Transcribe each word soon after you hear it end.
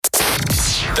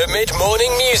The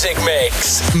mid-morning music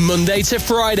mix. Monday to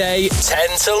Friday, 10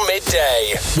 till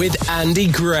midday. With Andy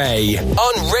Gray.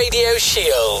 On Radio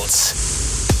Shields.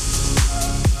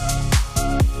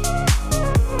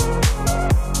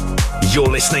 You're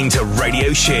listening to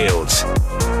Radio Shields.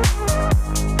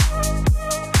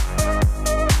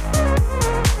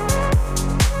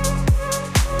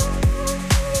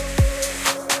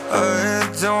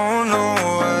 I don't know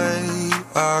why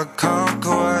I can't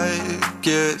quite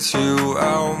get you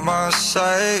out my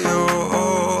sight. You're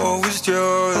always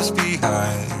just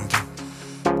behind.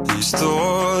 These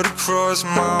thoughts cross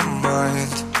my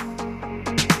mind.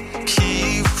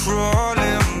 Keep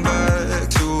crawling back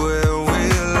to where we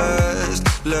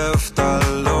left our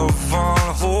love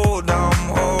on hold.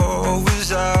 I'm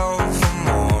always out for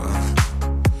more.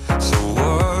 So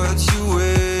what you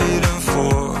waiting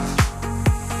for?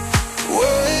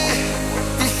 Wait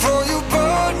before you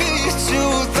burn me to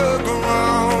the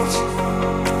ground.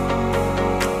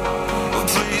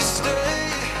 Please stay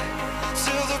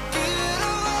till the beat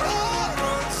of my heart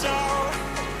runs out.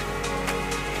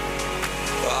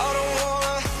 I don't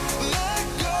wanna let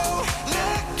go,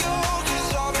 'cause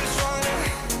I've been trying to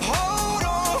hold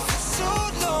on for so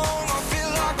long. I feel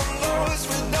like I'm lost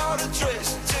without a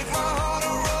trace. Take my heart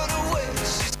and run away.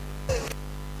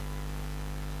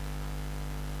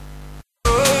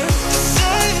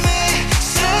 Save me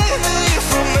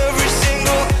from every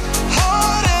single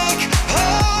heartache. I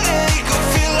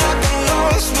feel like I'm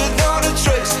lost without a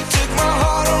trace. Take my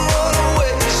heart and run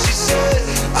away. She said,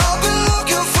 I've been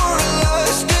looking for a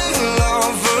lasting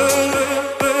lover.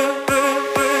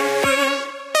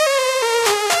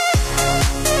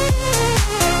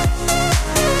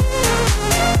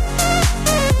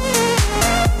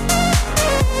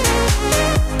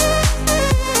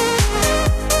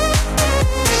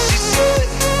 She said,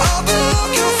 I've been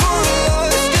looking for a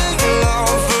lasting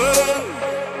lover.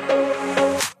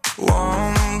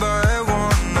 One by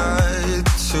one night,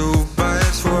 two by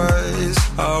twice,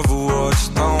 I've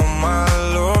watched all my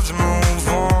loves move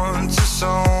on to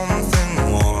something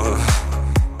more.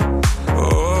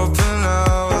 Open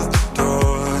out the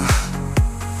door.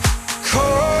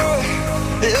 Caught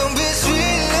in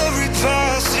between every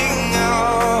passing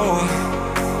hour.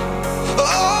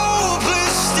 Oh,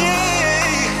 please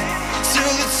stay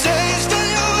till the taste of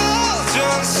your love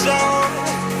turns sour.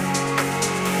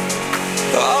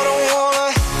 I don't wanna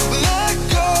let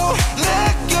go,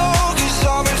 'cause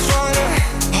I've been trying to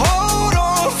hold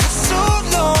on for so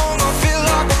long. I feel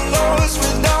like I'm lost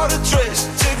without a trace.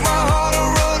 Take my heart and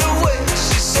run away.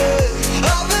 She said,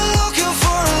 I've been looking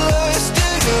for a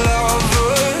lasting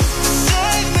lover.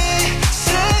 Save me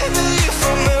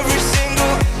from every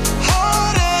single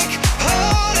heartache.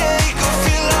 I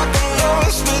feel like I'm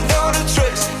lost without a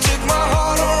trace. Take my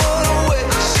heart and run away.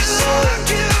 She said,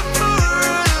 looking for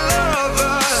a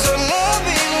lover. So let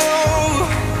me know,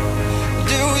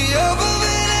 did we ever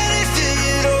mean anything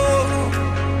at all?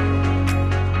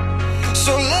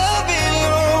 So let me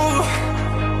know,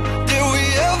 did we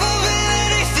ever mean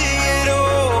anything at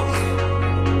all?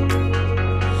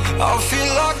 I feel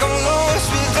like I'm lost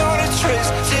without a trace.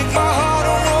 Take my heart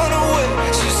and run away.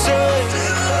 She said,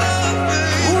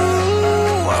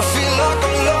 ooh, I feel like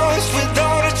I'm lost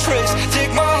without a trace.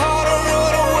 Take my heart and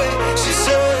run away. She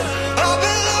said, I've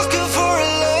been looking for a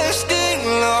lasting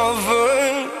lover.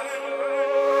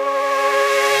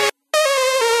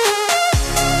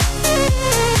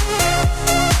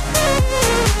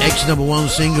 Ex-number-1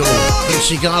 single,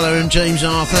 Sigala and James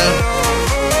Arthur.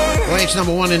 Well,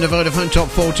 ex-number-1 in the Vodafone Top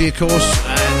 40, of course,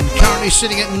 and currently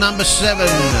sitting at number 7.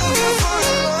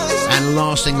 And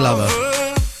Lasting Lover.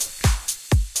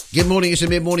 Good morning, it's a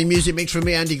mid-morning music mix from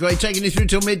me, Andy Gray, taking you through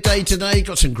till midday today.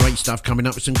 Got some great stuff coming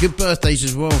up, with some good birthdays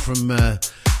as well from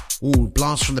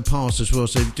Blast from the Past as well.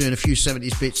 So doing a few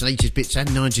 70s bits and 80s bits and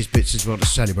 90s bits as well to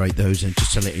celebrate those, and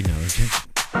just to let you know, okay?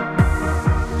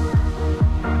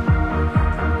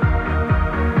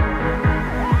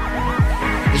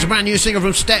 It's a brand new single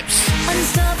from Steps.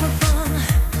 Unstoppable,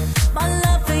 my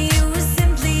love for you is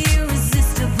simply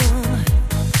irresistible.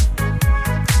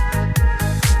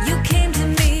 You came to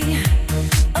me,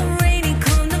 a rainy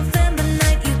cold November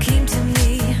night. You came to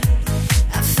me,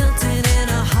 I felt it in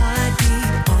a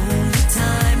heartbeat. Only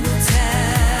time will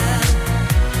tell.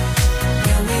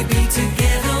 Will we be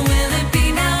together? Will it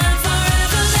be now and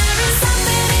forever? There is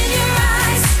something in your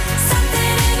eyes,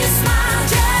 something in your smile.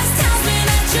 Just tells me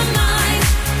that you're mine.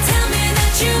 Tell me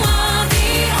that you are the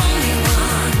only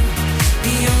one.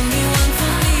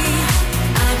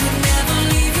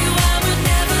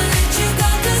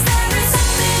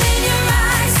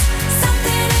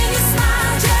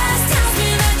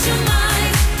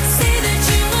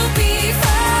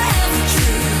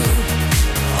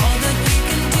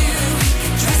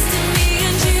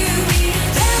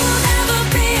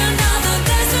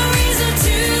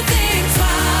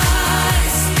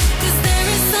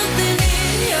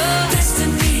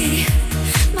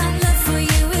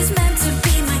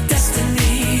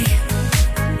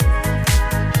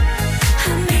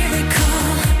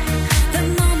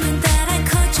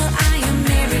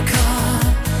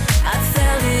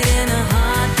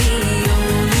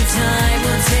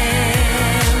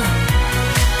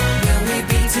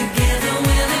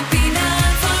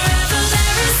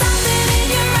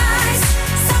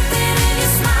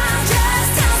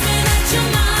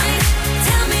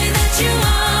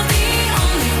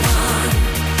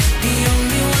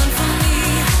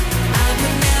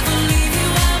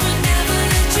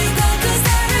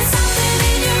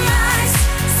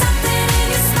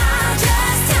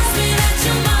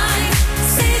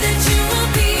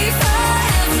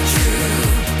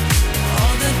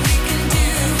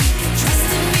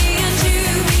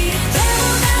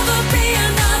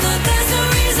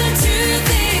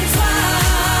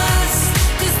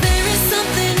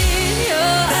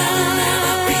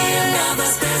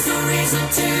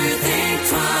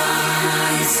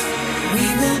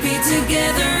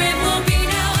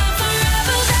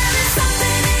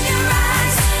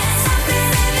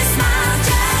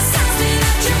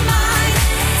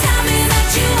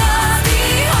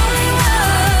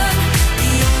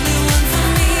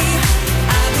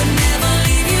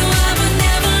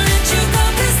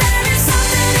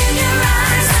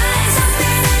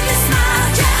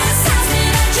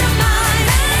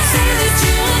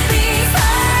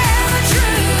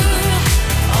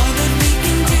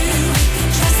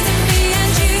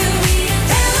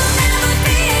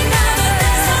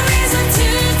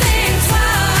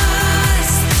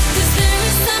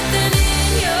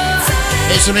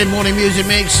 the mid-morning music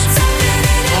mix.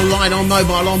 Online, on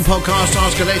mobile, on podcast.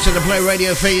 Ask Alexa to play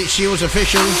Radio Shields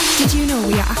Official. Did you know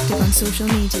we are active on social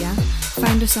media?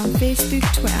 Find us on Facebook,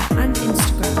 Twitter and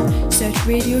Instagram. Search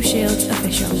Radio Shields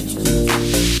Official.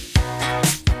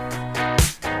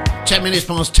 10 minutes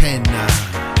past 10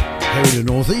 here in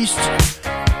the northeast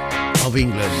of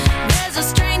England. There's a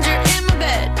stranger in my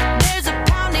bed. There's a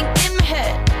pounding in my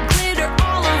head. Glitter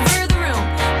all over the room.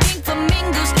 Pink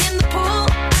flamingos in the pool.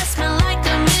 I smell like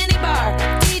a minibar.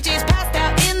 DJ's passed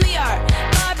out in the yard.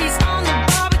 Bobby's on the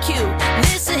barbecue.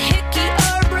 This a hickey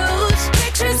or a bruise.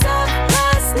 Pictures of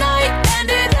last night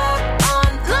ended up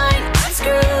online. I'm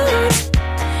screwed.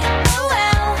 Oh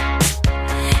well.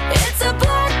 It's a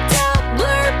blacked out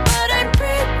blur, but I'm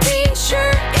pretty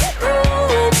sure it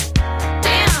ruled.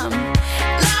 Damn.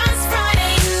 Last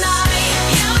Friday night,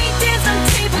 yeah, we danced on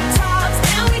tabletops,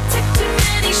 and we took too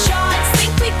many shots.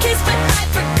 Think we kissed, but I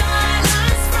forgot.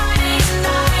 Last Friday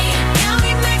night, yeah,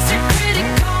 we maxed our credit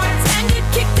cards and got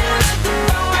kicked out of the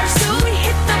bar, so we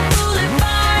hit the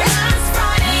boulevard. Last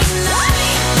Friday night,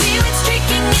 we went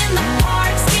streaking in the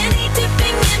park, skinny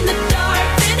dipping in the dark,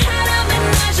 then had a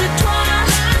menage a trois.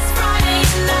 Last Friday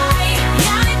night,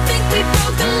 yeah, I think we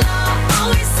broke the law.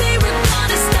 Always say we're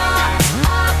gonna stop.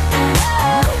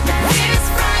 Here's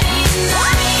Friday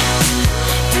night.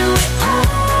 Do it all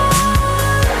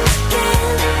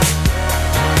again.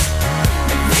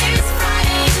 Here's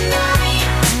Friday night.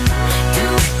 Do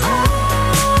it all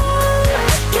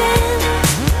again.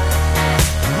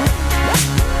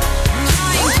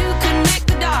 Trying to connect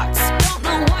the dots. Don't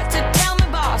know what to tell my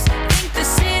boss. Think the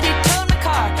city towed my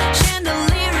car.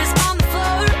 Chandelier is on the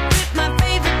floor. With my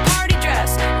favorite party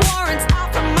dress. Warrants out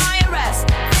for my arrest.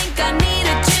 Think I need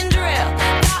a ginger ale.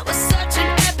 That was such an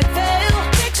epic fail.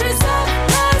 Pictures of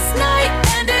last night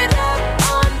ended up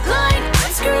online.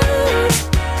 I'm screwed.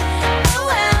 Oh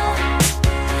well.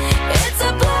 It's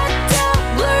a blacked out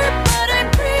blur, but I'm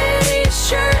pretty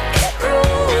sure it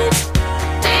ruled.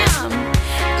 Damn.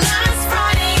 Last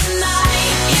Friday night,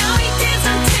 yeah, we danced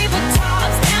on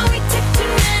tabletops, and we took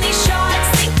too many shots.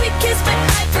 Think we kissed, but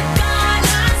I forgot.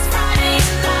 Last Friday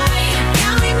night,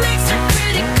 yeah, we maxed our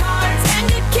credit cards and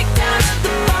got kicked out of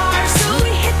the bar, so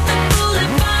we hit the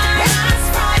boulevard. Last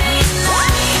Friday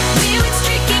night, we went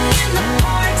streaking in the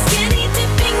park, skinny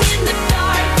dipping in the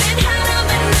dark, then had a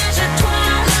menage a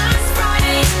trois. Last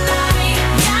Friday night,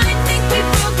 yeah, I think we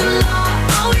broke the law.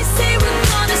 Always say we're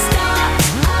gonna stop.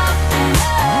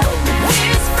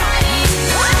 Here's Friday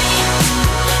night.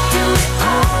 Do it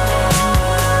all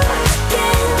again.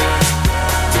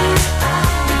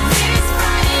 Here's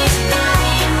Friday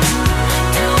night.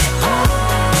 Do it all again.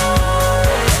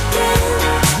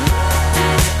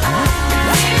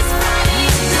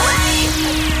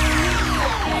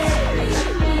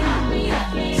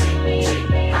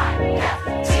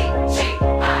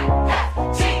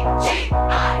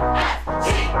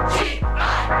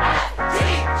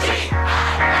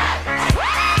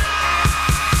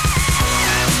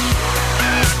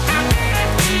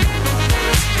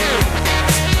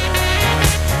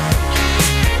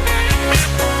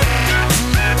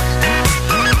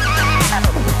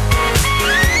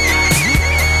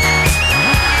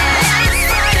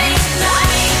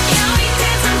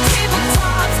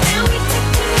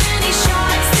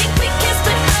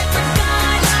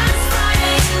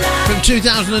 Here's From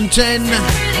 2010,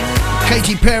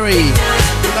 Katy Perry.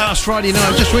 Last Friday night,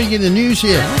 I'm just reading the news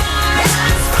here.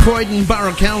 Croydon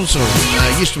Borough Council,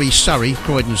 used to be Surrey,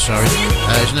 Croydon, Surrey.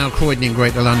 It's now Croydon in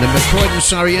Greater London, but Croydon,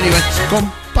 Surrey, anyway,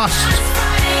 gone bust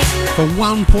for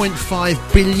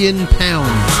 £1.5 billion.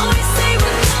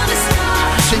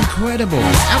 It's incredible.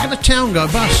 How can a town go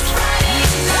bust?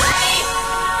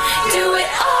 Do it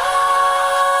all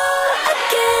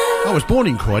again. I was born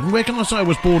in Croydon. Where can I say I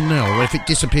was born now, or if it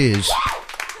disappears?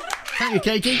 Thank you,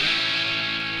 Katie.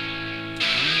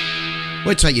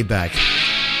 We'll take you back.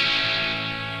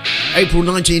 April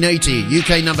 1980,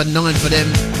 UK number 9 for them.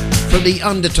 From the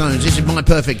Undertones, this is My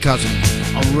Perfect Cousin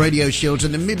on Radio Shields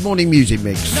and the mid-morning music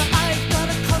mix. Now I've got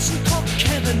a cousin called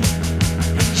Kevin,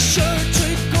 sure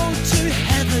to go to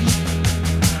heaven.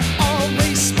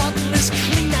 Always spotless,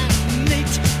 clean and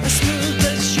neat, as smooth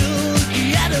as you'll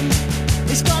get him.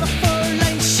 He's got a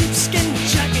fur-lined sheepskin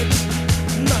jacket.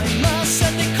 My ma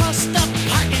said they cost a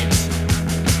packet.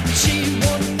 She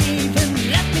won't even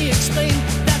let me explain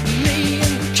that me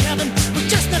and Kevin were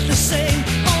just not the same.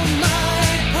 Oh,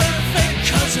 my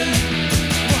perfect cousin,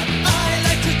 what I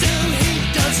like to do he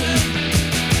doesn't.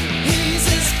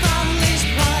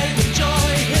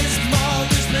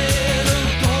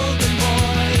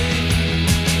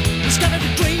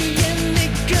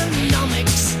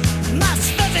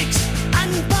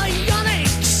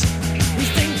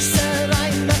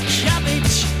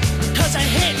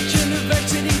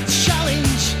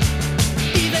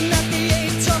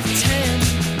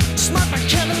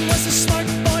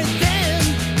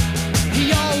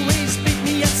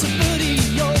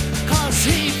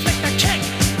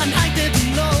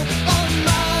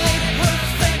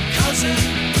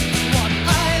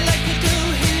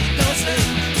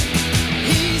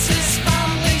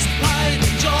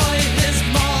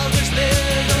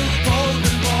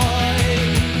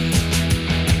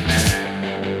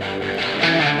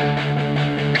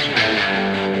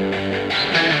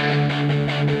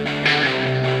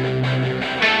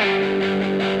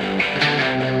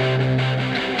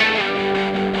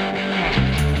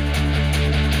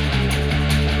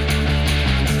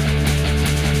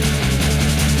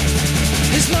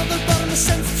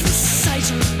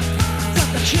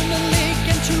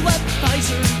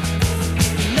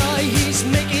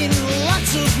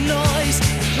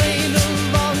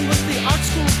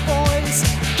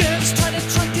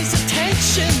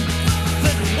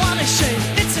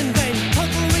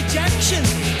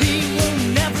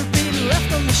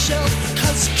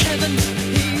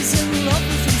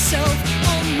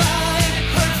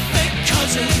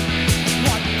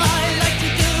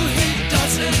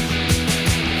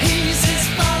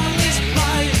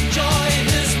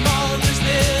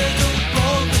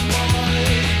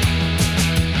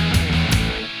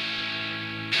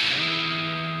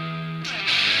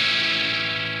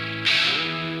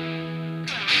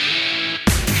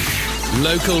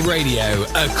 local radio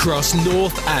across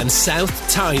North and South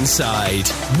Tyneside.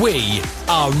 We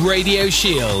are Radio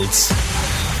Shields.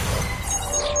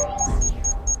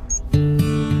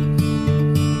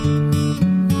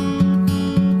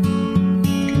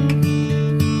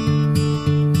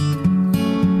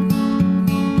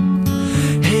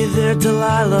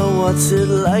 Delilah, what's it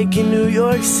like in New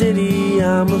York City?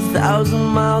 I'm 1,000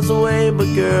 miles away, but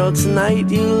girl, tonight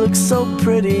you look so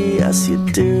pretty, yes you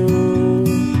do.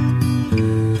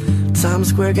 Times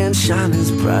Square can't shine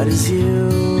as bright as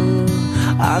you,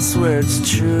 I swear it's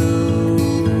true.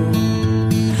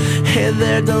 Hey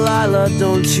there, Delilah,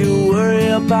 don't you worry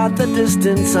about the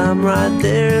distance, I'm right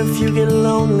there. If you get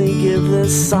lonely, give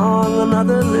this song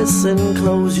another listen,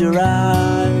 close your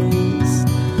eyes.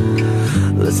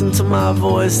 Listen to my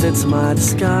voice, it's my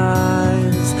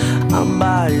disguise, I'm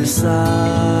by your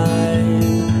side.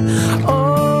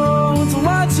 Oh, it's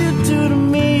what you do to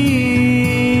me.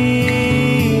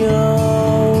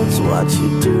 Oh, it's what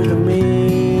you do to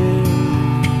me.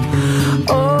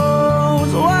 Oh,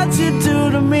 it's what you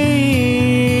do to me.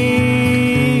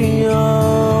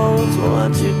 Oh, it's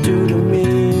what you do to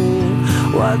me.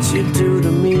 What you do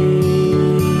to me.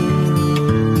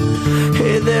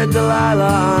 Hey there,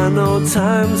 Delilah, I know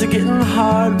times are getting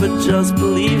hard, but just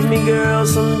believe me, girl,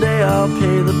 someday I'll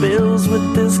pay the bills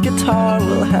with this guitar.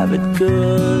 We'll have it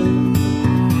good.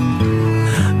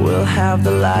 We'll have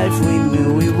the life we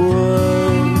knew we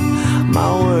would.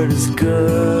 My word is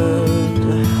good.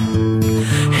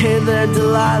 Hey there,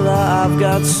 Delilah, I've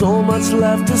got so much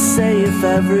left to say. If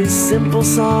every simple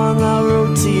song I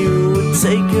wrote to you would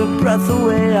take your breath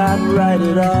away, I'd write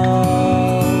it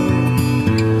all.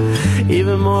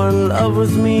 Even more in love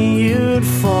with me you'd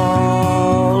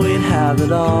fall, we'd have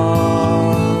it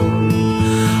all.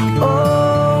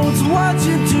 Oh, it's what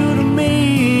you do to me.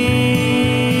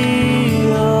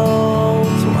 Oh,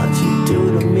 it's what you do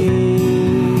to me.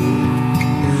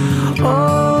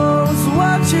 Oh, it's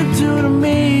what you do to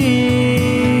me.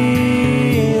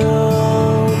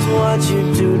 Oh, it's what you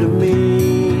do to me.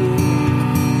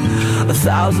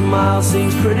 1,000 miles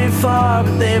seems pretty far,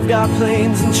 but they've got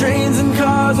planes and trains and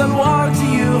cars. I'd walk to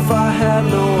you if I had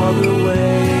no other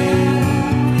way.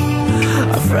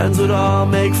 Our friends would all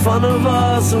make fun of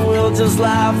us, and we'll just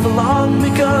laugh along,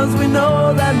 because we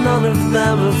know that none of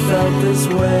them have felt this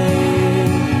way.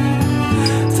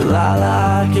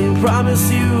 Delilah, I can promise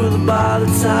you that by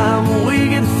the time we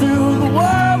get through, the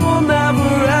world will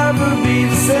never ever be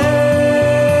the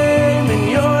same, and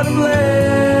you're to blame.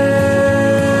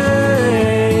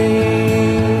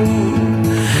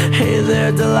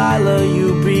 Delilah, you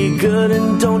be good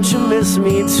and don't you miss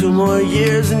me. 2 more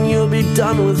years and you'll be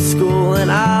done with school,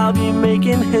 and I'll be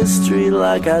making history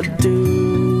like I do.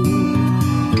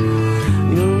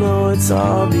 You'll know it's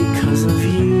all because of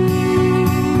you.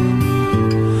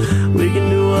 We can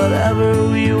do whatever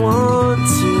we want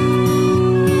to.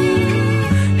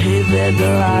 Hey there,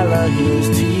 Delilah, here's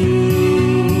to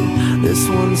you. This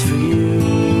one's for you.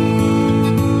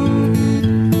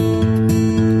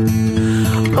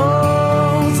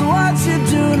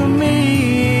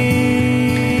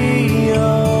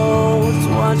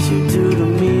 What you do to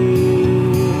me.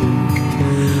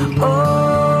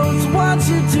 Oh, it's what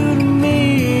you do to me.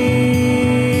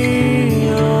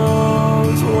 Oh,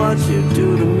 it's what you do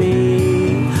to me.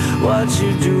 What you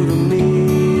do to me.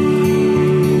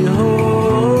 Oh,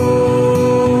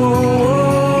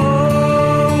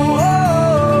 oh,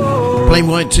 oh. Plain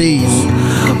White Tees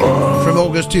from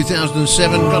August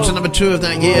 2007, got to number 2 of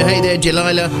that year. Hey there,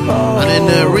 Delilah, and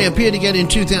then reappeared again in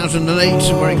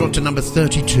 2008, where it got to number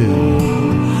 32.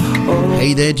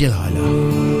 Hey there, Delilah.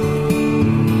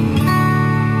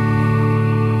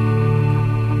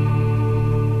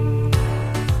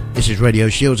 This is Radio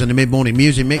Shields and the Mid-Morning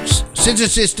Music Mix. Scissor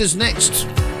Sisters next.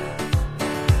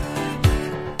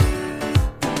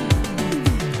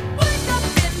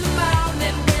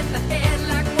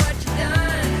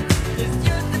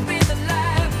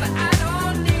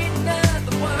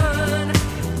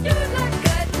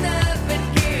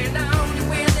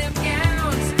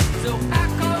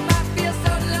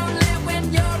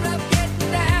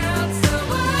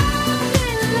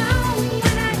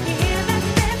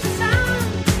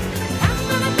 I'm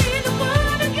gonna be the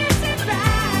one who gets it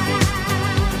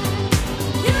right.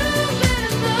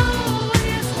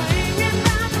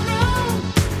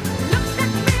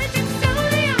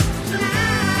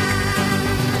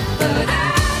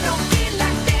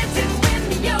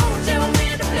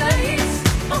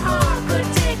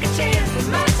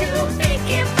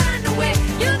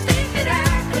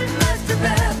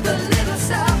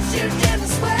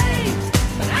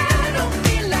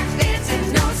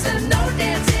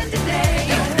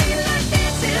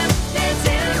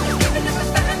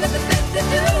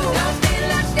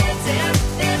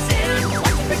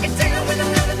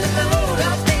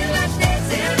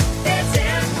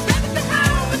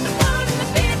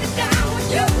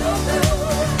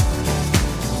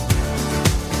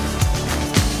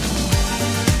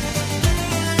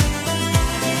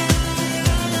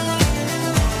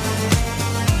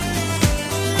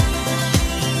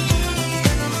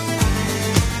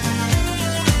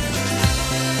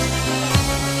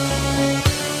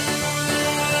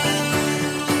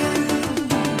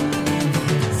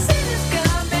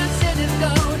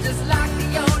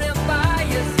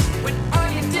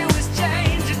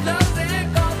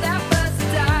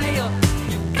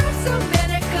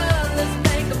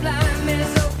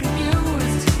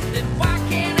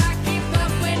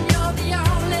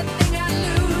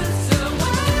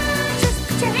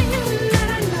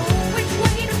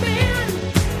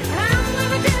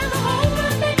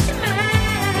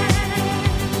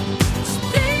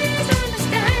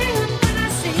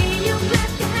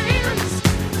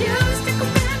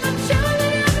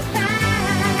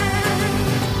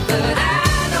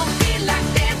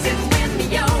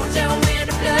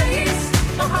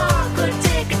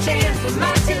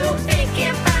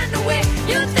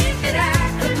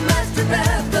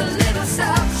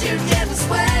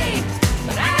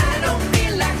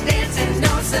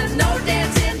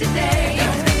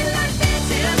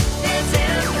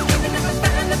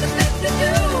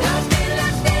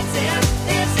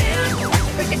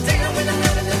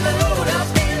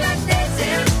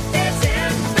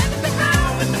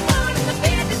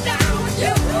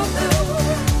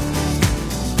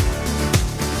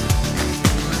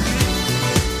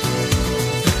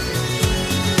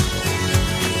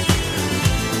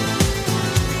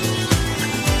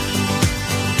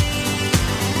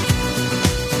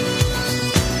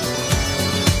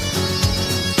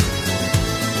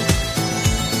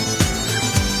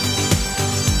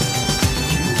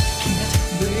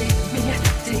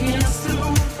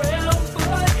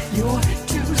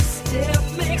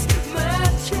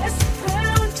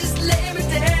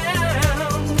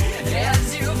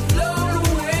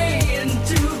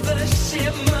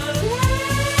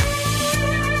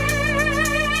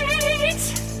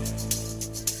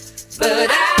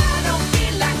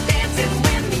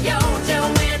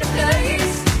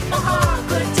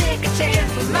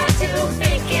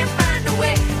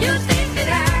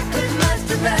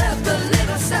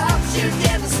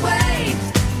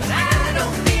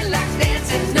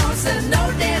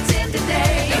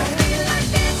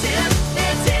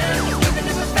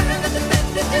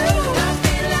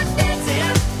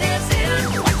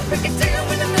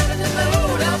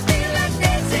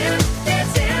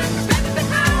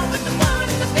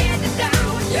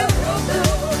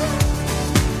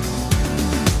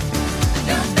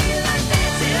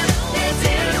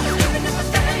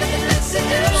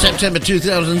 September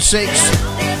 2006.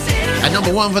 And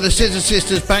number 1 for the Scissor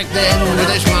Sisters back then with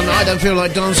this one, I Don't Feel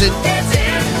Like Dancing.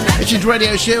 Which is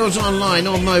Radio Shields online,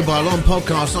 on mobile, on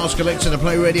podcast. Ask Alexa to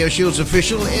play Radio Shields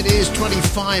official. It is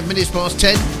 25 minutes past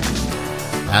 10.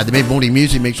 The mid-morning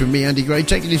music mix with me, Andy Gray,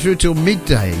 taking you through till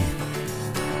midday.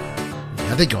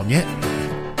 Are they gone yet?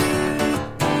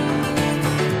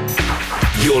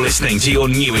 You're listening to your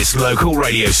newest local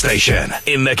radio station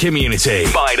in the community,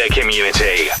 by the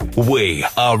community. We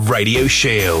are Radio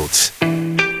Shields.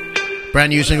 Brand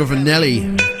new single from Nelly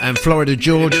and Florida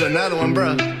George. Do another one,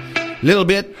 bro. Little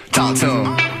bit. Talk to him.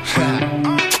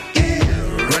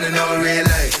 Running on red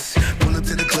lights. Pull up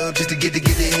to the club just to get the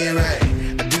head right.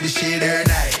 I do this shit every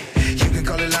night. You can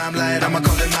call it limelight, I'ma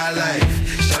call it my life.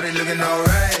 Shawty looking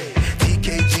alright.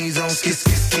 DK jeans on,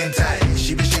 skin tight.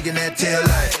 She been shaking that tail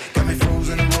light. Got me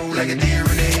frozen in the road like a deer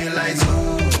in the headlights.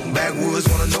 Ooh, backwoods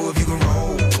wanna know if you can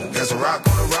roll. That's a rock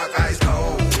on a rock, ice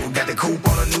cold. Got the coupe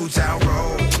on a new town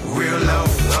road. Real low,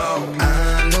 oh.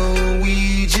 I know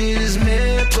we just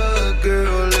met, but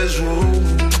girl, let's roll.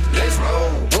 Let's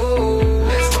roll. Whoa.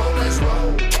 Let's roll, let's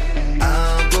roll.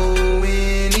 I'll go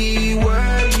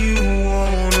anywhere you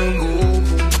wanna go.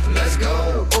 Let's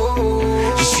go.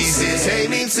 Oh. She says, take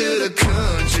me to the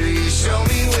country, show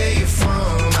me where you're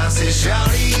from. I said,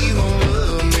 shawty, you gon'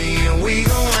 love me, and we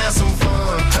gon' have some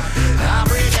fun. I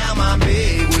break out my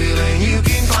big wheel, and you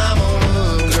can climb on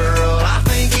up, girl. I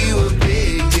think you a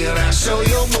big deal. Now show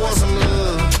your boy some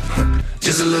love,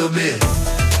 just a little bit.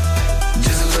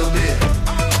 Just a little bit.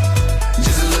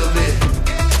 Just a little bit.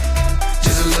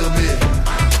 Just a little bit.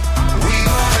 We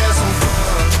gon' have some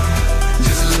fun.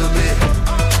 Just a little bit.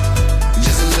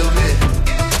 Just a little bit.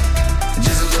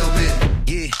 Just a little bit.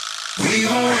 Yeah. We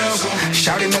gon' have some.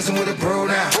 Shawty messing with a pro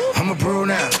now. I'm a pro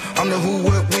now. I'm the who,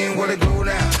 what, when, where to go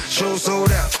now. Show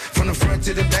sold out. From the front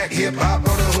to the back, hip hop,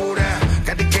 all the hold down.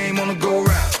 Got the game on the go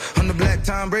route. I'm the black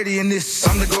Tom Brady in this,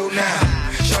 I'm the GOAT now.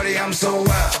 Shawty, I'm so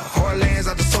wild. Heartlands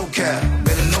out the SoCal.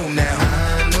 Better know now.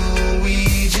 I know we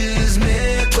just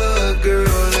met, but girl,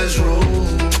 let's roll.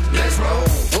 Let's roll.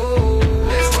 Whoa.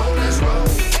 Let's roll, let's roll.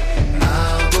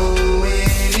 I'll go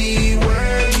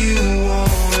anywhere you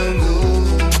wanna go.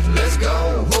 Let's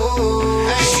go. Whoa.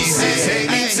 She said, take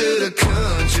me to the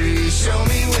country, show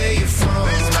me where you're from.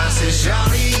 I said,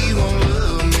 shawty, you gon'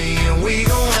 love me, and we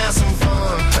gon' have some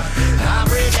fun. I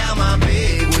break out my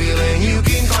big wheel, and you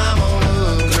can climb on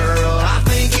up, girl. I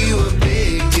think you a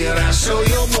big deal. Now show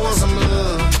your boy some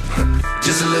love,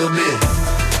 just a little bit.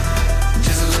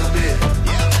 Just a little bit.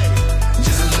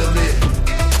 Just a little bit.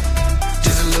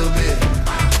 Just a little bit.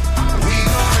 We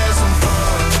gon' have some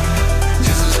fun.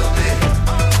 Just a little bit.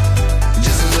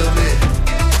 Just a little bit.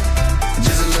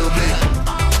 Just a little bit.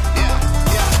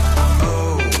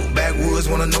 Oh, backwoods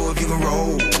wanna know if you can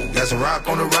roll. That's a rock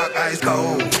on the rock, ice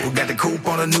cold. Got the coupe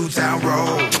on a new town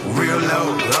road. Real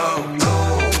low, oh.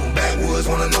 Backwoods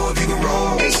wanna know if you can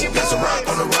roll. That's a rock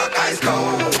on the rock, ice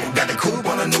cold. Got the coupe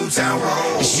on a new town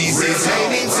road. She said, take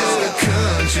me to the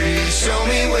country, show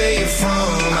me where you're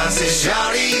from. I said,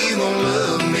 shawty, you gon'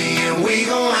 love me, and we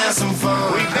gon' have some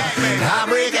fun. I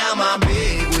break out my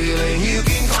big wheel, and you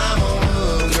can climb on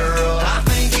up, girl. I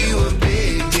think you a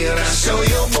big deal. Now show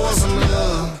your boy some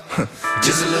love,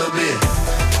 just a little bit.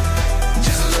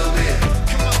 Just a little bit.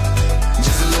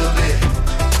 Just a little bit.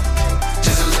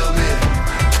 Just a little bit.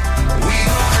 We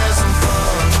gon' have some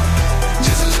fun.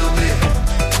 Just a little bit.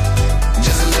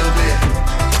 Just a little bit.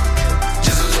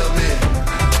 Just a little bit.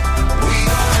 We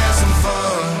gon' have some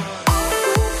fun.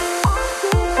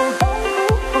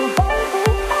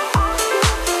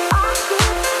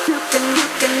 You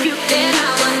can get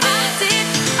out when I did,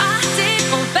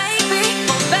 oh baby,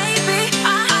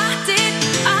 I did,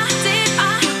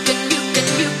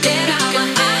 you can get out when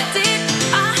I did,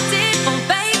 oh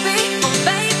baby,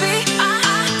 I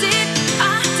did,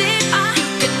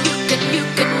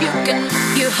 you can,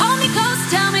 you hold me close,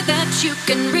 tell me that you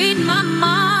can read my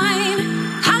mind.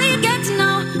 How do you get to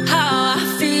know how I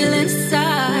feel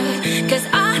inside? 'Cause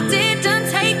I didn't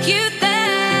take you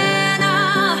there,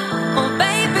 no. Oh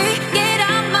baby, get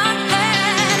out my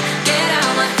head, get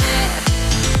out my head,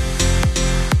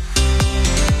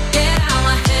 get out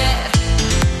my head,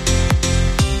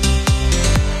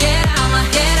 get out my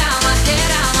head, out my head,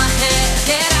 out my head,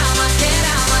 get out my head,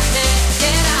 out my head,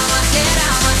 get out my head,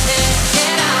 out my head,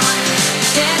 get out my head,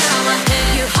 get out my head.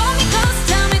 You hold me close,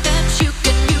 tell me that you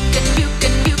can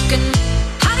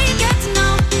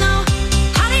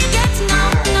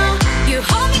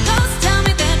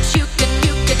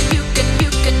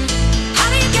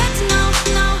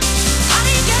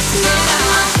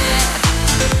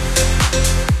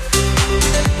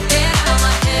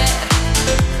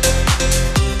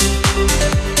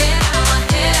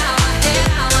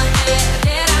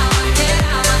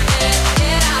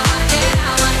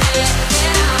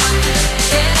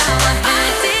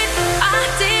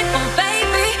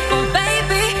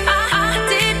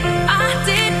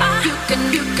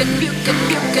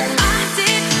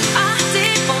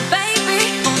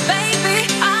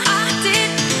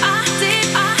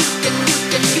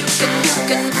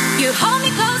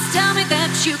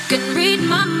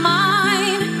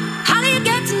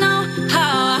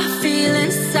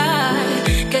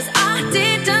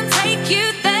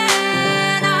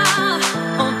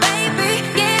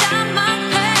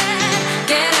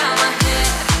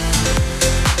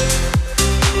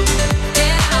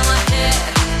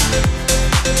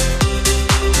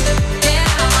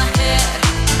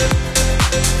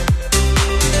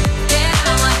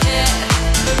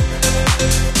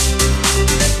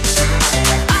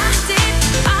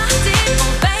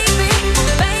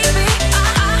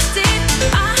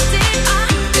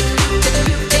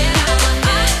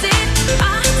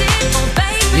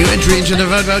New entry into the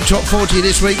Vodafone Top 40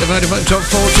 this week. The Vodafone Top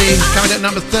 40 coming at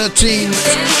number 13.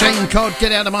 Shane Codd,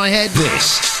 Get Out of My Head.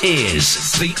 This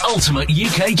is the ultimate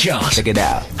UK chart. Check it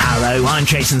out. Hello, I'm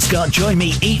Jason Scott. Join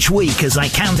me each week as I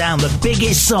count down the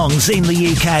biggest songs in the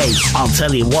UK. I'll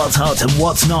tell you what's hot and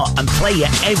what's not and play you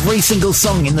every single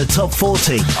song in the top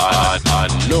 40. I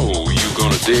know you're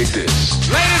gonna dig this.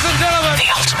 Ladies and gentlemen, the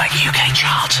ultimate UK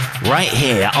chart. Right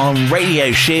here on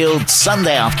Radio Shield,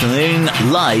 Sunday afternoon,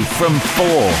 live from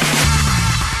 4.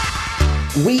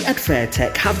 We at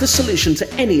Fairtech have the solution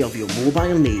to any of your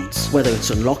mobile needs, whether it's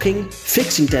unlocking,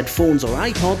 fixing dead phones or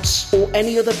iPods, or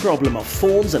any other problem of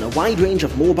phones and a wide range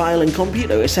of mobile and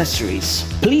computer accessories.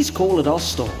 Please call at our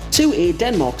store, 2A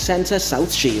Denmark Centre,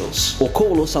 South Shields, or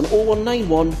call us on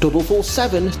 0191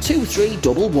 447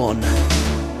 2311.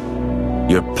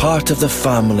 You're part of the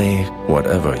family,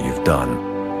 whatever you've done.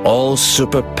 All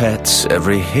super pets,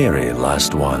 every hairy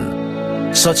last one.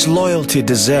 Such loyalty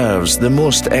deserves the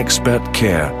most expert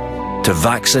care to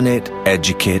vaccinate,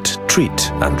 educate,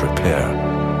 treat and repair.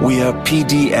 We are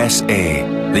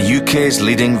PDSA, the UK's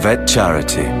leading vet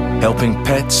charity, helping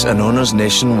pets and owners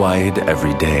nationwide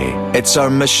every day. It's our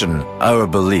mission, our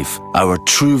belief, our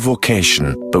true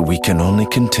vocation, but we can only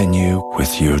continue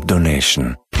with your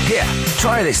donation. Here,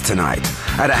 try this tonight.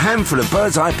 Add a handful of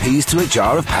bird's eye peas to a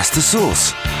jar of pasta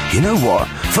sauce. You know what?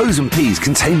 Frozen peas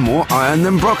contain more iron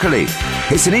than broccoli.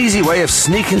 It's an easy way of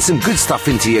sneaking some good stuff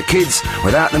into your kids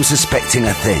without them suspecting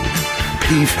a thing.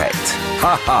 Perfect.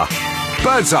 Ha ha.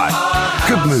 Bird's eye.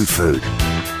 Good mood food.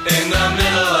 In the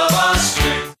middle of our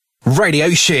street. Radio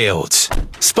Shields,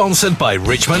 sponsored by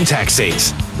Richmond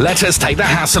Taxis. Let us take the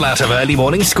hassle out of early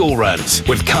morning school runs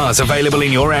with cars available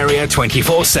in your area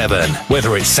 24/7.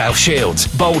 Whether it's South Shields,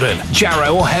 Bolton,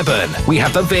 Jarrow or Hebburn, we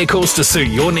have the vehicles to suit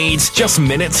your needs just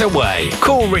minutes away.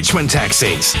 Call Richmond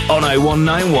Taxis on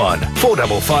 0191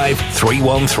 455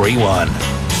 3131.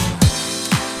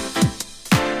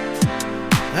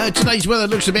 Today's weather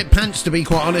looks a bit pants, to be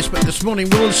quite honest, but this morning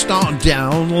will start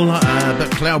down,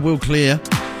 but cloud will clear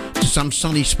to some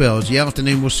sunny spells. The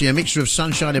afternoon will see a mixture of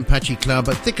sunshine and patchy cloud,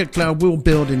 but thicker cloud will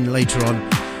build in later on,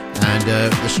 and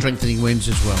the strengthening winds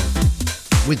as well.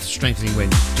 With strengthening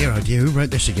winds. Dear oh dear, who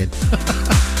wrote this again?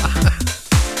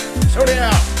 Sort it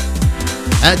out.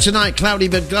 Tonight, cloudy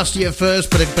but gusty at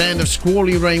first, but a band of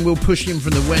squally rain will push in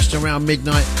from the west around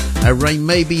midnight. Rain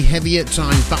may be heavy at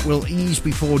times, but will ease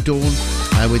before dawn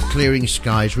with clearing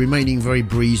skies, remaining very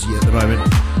breezy at the moment.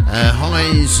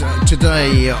 Highs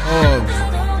today of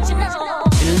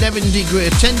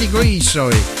 10 degrees,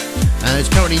 it's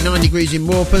currently 9 degrees in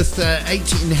Morpeth,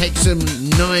 8 in Hexham,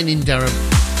 9 in Durham,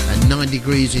 and 9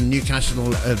 degrees in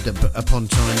Newcastle upon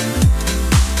Tyne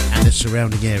and the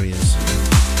surrounding areas.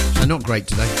 So not great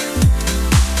today.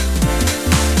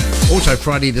 Also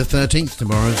Friday the 13th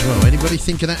tomorrow as well. Anybody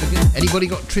think of that again? Anybody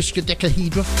got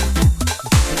Triskaidekahedra? I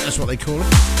think that's what they call it.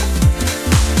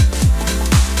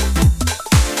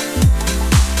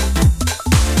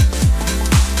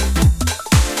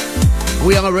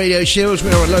 We are Radio Shields.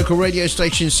 We are a local radio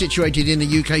station situated in the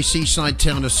UK seaside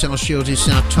town of South Shields in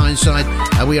South Tyneside.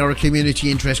 We are a community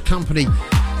interest company.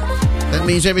 That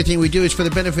means everything we do is for the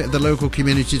benefit of the local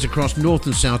communities across North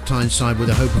and South Tyneside, with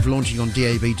the hope of launching on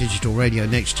DAB digital radio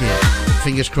next year.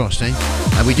 Fingers crossed, eh?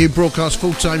 We do broadcast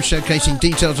full-time, showcasing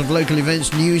details of local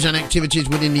events, news and activities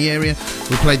within the area.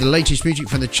 We play the latest music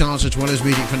from the charts as well as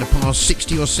music from the past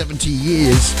 60 or 70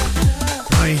 years.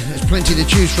 There's plenty to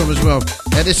choose from as well.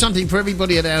 There's something for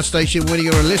everybody at our station. Whether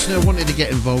you're a listener wanting to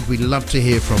get involved, we'd love to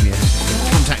hear from you.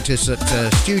 Contact us at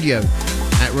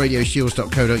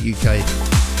studio@radioshields.co.uk.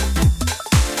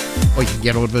 Or you can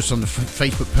get all of us on the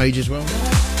Facebook page as well.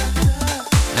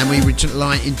 And we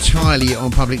rely entirely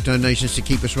on public donations to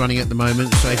keep us running at the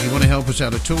moment. So if you want to help us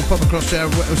out at all, pop across to our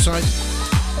website,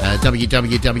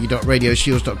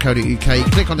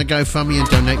 www.radioshields.co.uk. Click on the GoFundMe and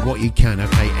donate what you can,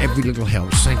 okay? Every little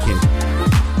helps. Thank you.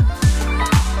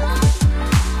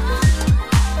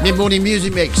 Mid-morning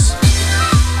music mix.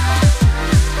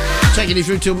 Taking you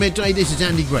through till midday. This is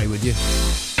Andy Gray with you.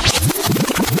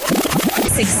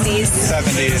 60s,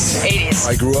 70s, 80s.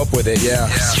 I grew up with it, yeah.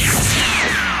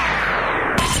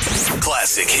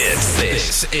 Classic hits.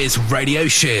 This is Radio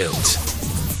Shield.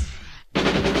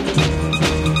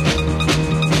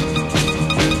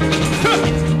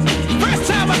 First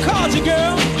time I called you,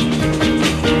 girl,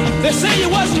 they say you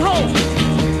wasn't home.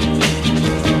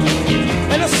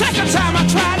 And the second time I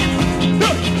tried it,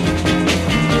 look,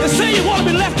 they say you want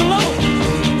to be left alone.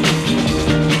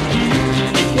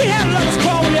 We had lovers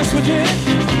quarrel, yes we did,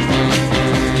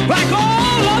 like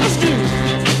all others do.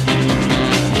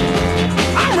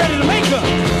 I'm ready to make up.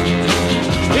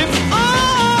 It's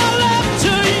all up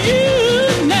to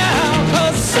you now.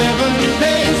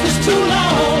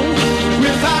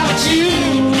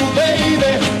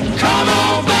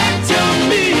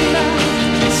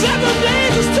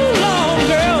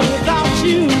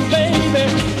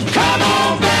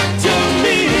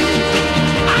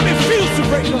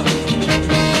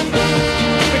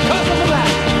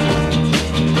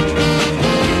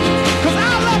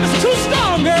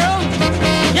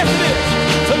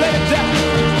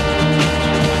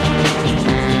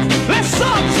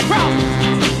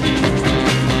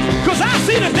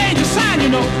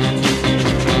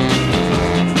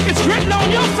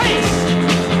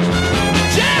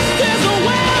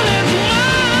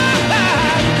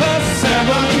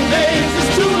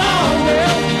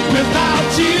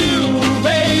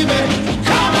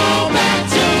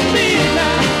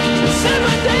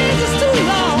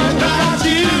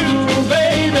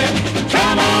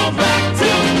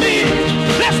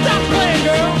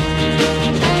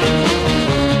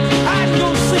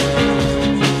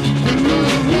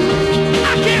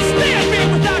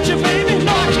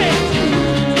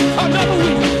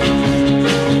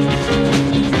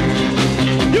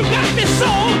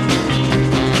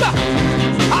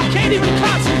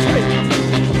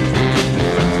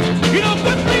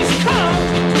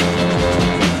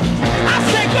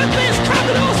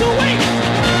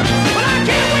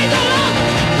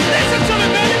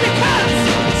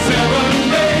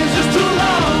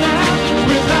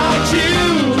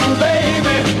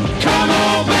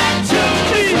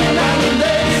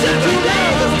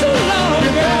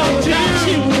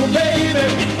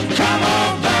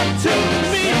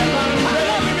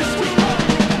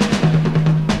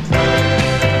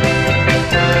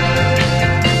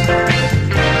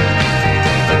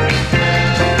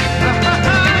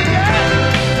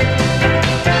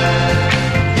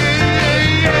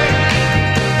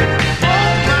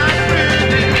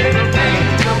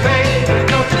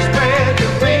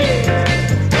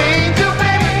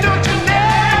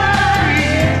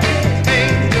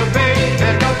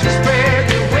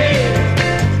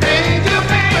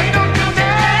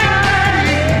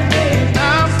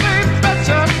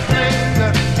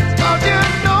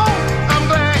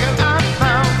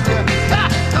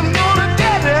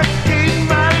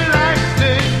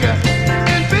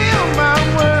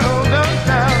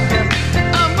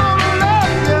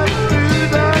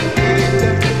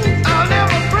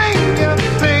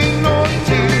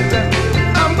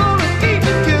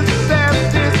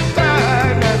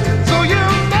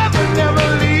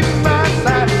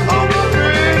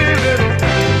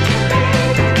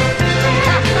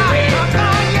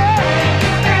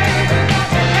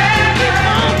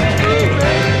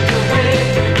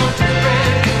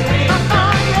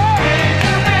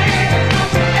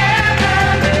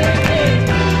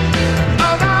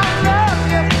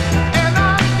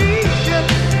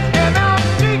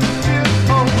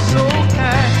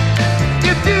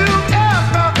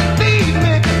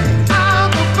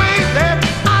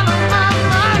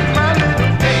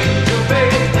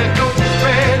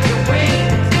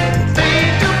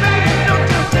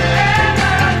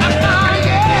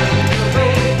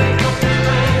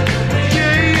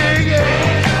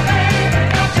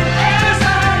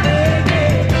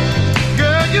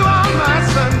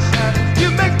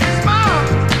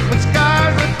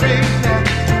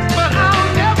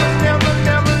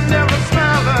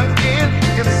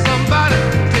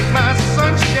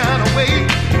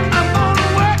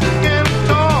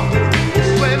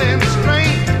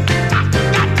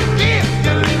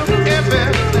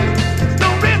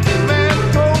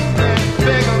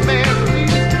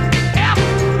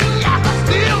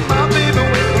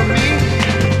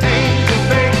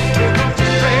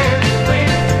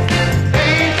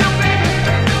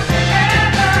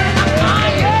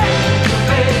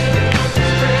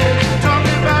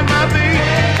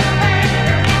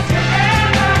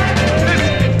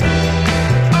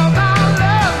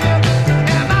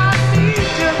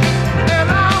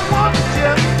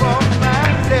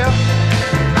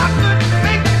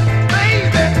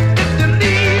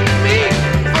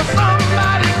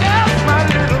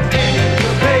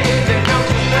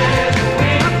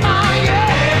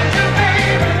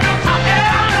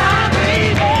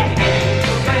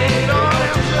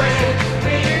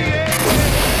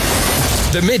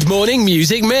 The mid-morning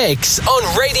music mix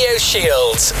on Radio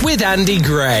Shields with Andy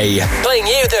Gray, playing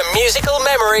you the musical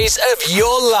memories of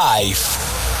your life.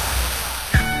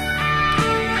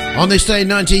 On this day in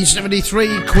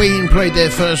 1973, Queen played their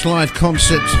first live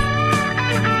concert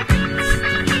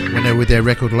when they were with their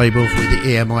record label with the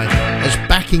EMI as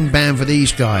backing band for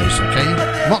these guys,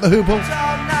 okay? Mott the Hoople.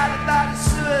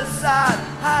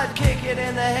 I'd kick it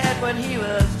in the head when he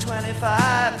was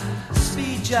 25.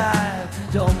 Speed jive,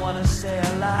 don't wanna stay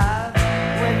alive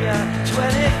when you're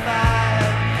 25.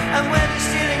 And when you're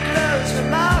stealing clothes from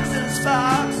Marks and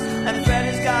Sparks, and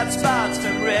Freddy's got spots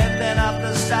from ripping up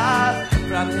the stars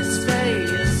from his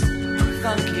face,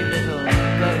 funky little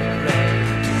boat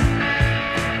race.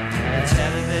 The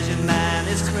television man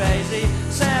is crazy,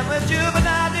 Sam with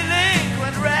juvenile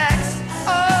delinquent Rex.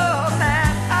 Oh man,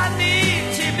 I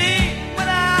need TV when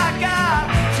I got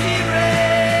T-Rex.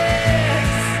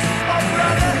 Oh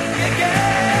brother, you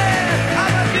get,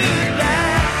 I'm a good guy.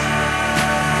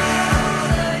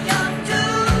 Young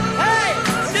dude, hey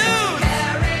dude,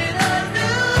 carry the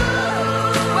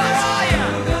news. Where are you?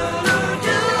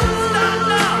 Stand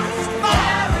up,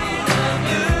 carry the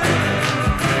news.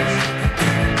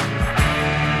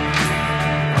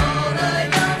 All the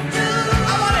young dudes,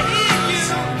 I wanna hear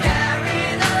you. Carry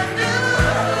the news.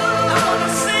 I wanna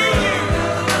see you.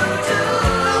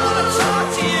 I wanna talk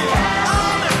to you.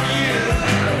 All of you.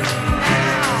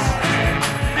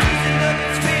 He's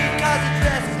looking sweet 'cause he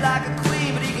dresses like a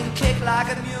queen, but he can kick like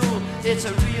a mule. It's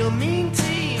a real mean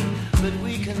team, but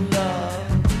we can love.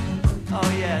 Oh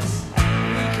yes,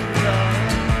 we can love.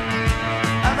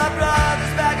 And my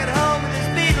brother's back at home with his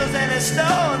Beatles and his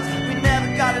Stones. We never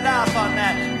got it off on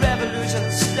that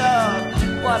revolution stuff.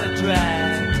 What a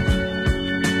drag.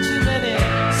 Too many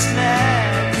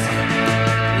snags.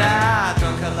 Nah, I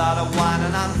drunk a lot of wine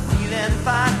and I'm feeling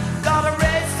fine. Gotta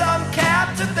raise some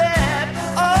cap to bed.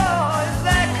 Oh, is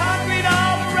there concrete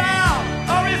all around?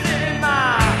 Or is it in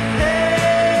my head?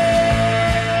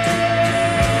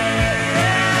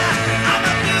 Yeah, I'm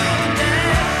a dude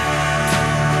now.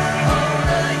 Oh,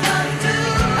 the young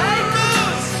dude. Hey,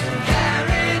 Goose.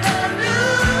 Carry the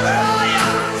news. Where are ya?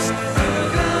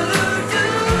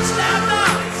 Boogaloo-doo. Stand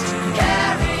up.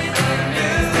 Carry the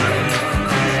news.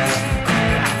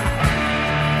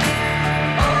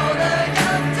 Oh, the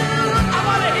young dude. I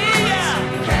wanna hear ya.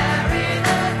 Carry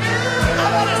the news. I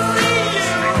wanna see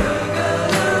you.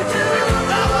 Boogaloo-doo.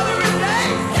 I wanna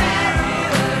relate. Carry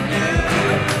the news.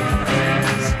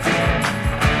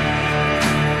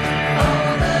 Oh,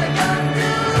 the young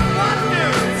dude. What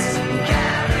news?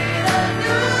 Carry the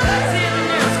news. Let's hear the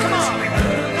news. Come on.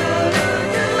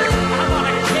 Boogaloo-doo. I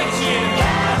wanna kick you.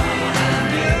 Carry the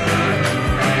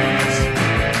news.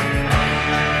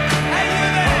 Hey, you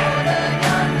there. Oh, the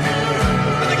young dude.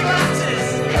 With the glasses.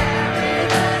 Carry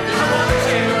the news. I want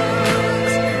you.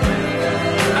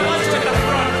 I want you at the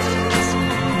front.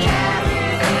 Carry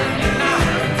the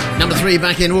news. Number 3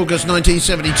 back in August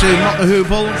 1972, Mott the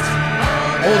Hoople.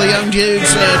 All the Young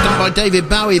Dudes, done by David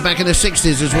Bowie back in the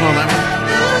 60s as well, that one.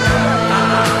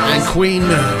 And Queen,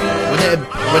 with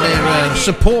their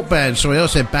support band, sorry, I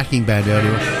said backing band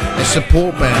earlier, their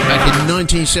support band back in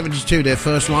 1972, their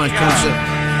first live concert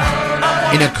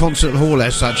in a concert hall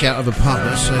as such, out of a pub.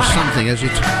 That's something, as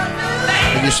it.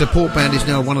 And your support band is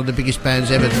now one of the biggest bands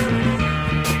ever.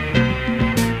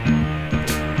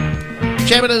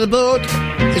 Chairman of the board,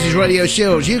 this is Radio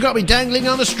Shields. You got me dangling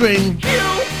on a string.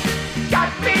 Got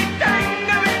me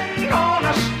dangling on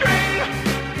a string.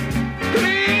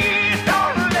 Please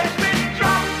don't let me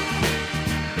drop.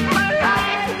 My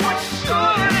life was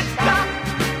surely stopped.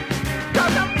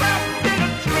 'Cause I'm wrapped in a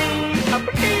dream of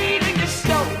bleeding your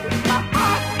soul. My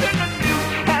heart's in a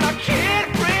noose and I can't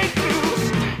break loose.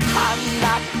 I'm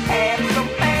not handsome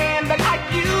man that I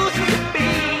used to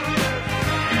be.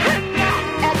 And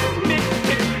I admit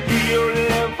it, your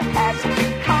love has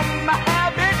become a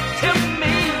habit to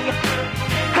me.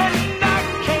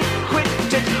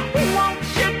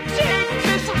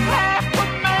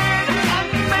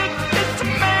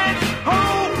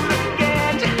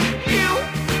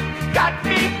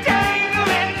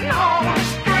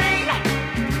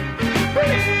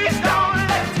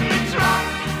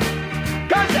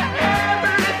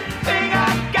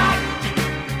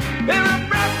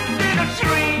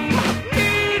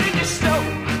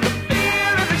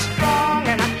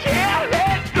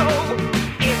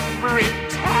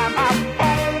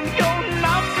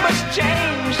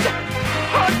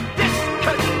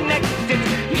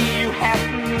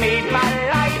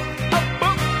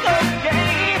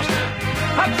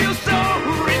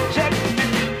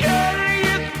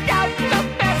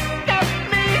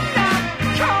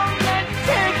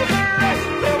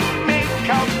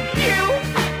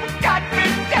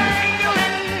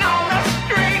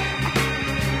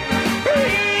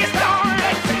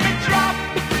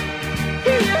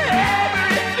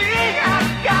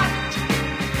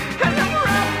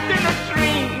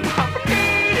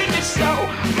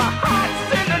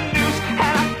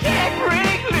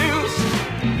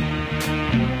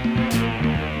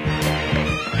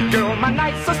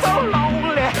 nights are so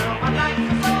lonely.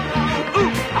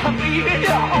 Ooh, I'm feeling you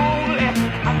only.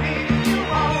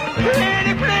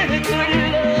 Plenty, plenty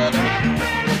good love.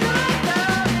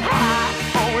 I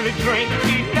only drink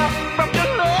enough from your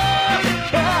love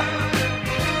cup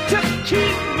to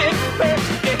keep me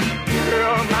thirsty.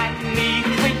 Girl, my need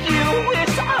for you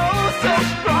is oh so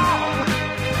strong.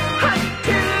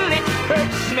 Until it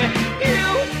hurts me, you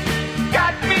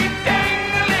got me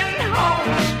dangling on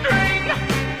a string.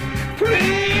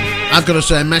 Please. I've got to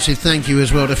say a massive thank you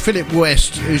as well to Philip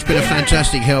West, who's been a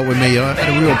fantastic help with me. I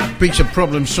had a real piece of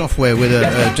problem software with a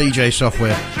DJ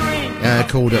software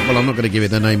called, well, I'm not going to give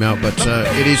it the name out, but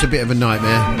it is a bit of a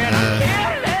nightmare.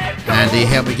 And he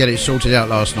helped me get it sorted out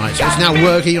last night. So it's now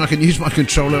working. I can use my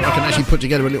controller. I can actually put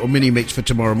together a little mini mix for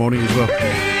tomorrow morning as well.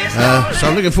 So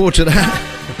I'm looking forward to that.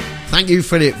 Thank you,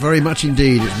 Philip, very much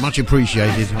indeed. It's much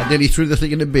appreciated. I nearly threw the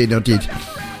thing in the bin. I did.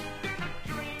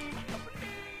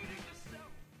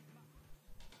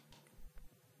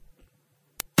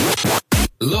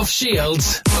 Love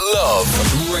Shields. Love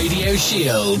Radio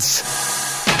Shields.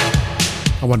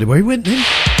 I wonder where he went then.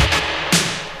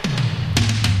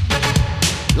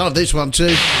 Love this one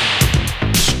too.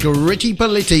 Scritti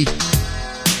Politti.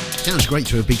 Sounds great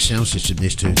to a big sound system,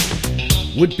 this too.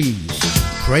 Would be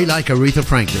Pray Like Aretha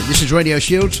Franklin. This is Radio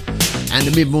Shields and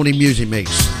the mid-morning music mix.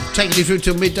 Taking you through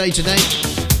till midday today.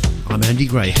 I'm Andy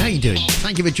Gray. How you doing?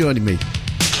 Thank you for joining me.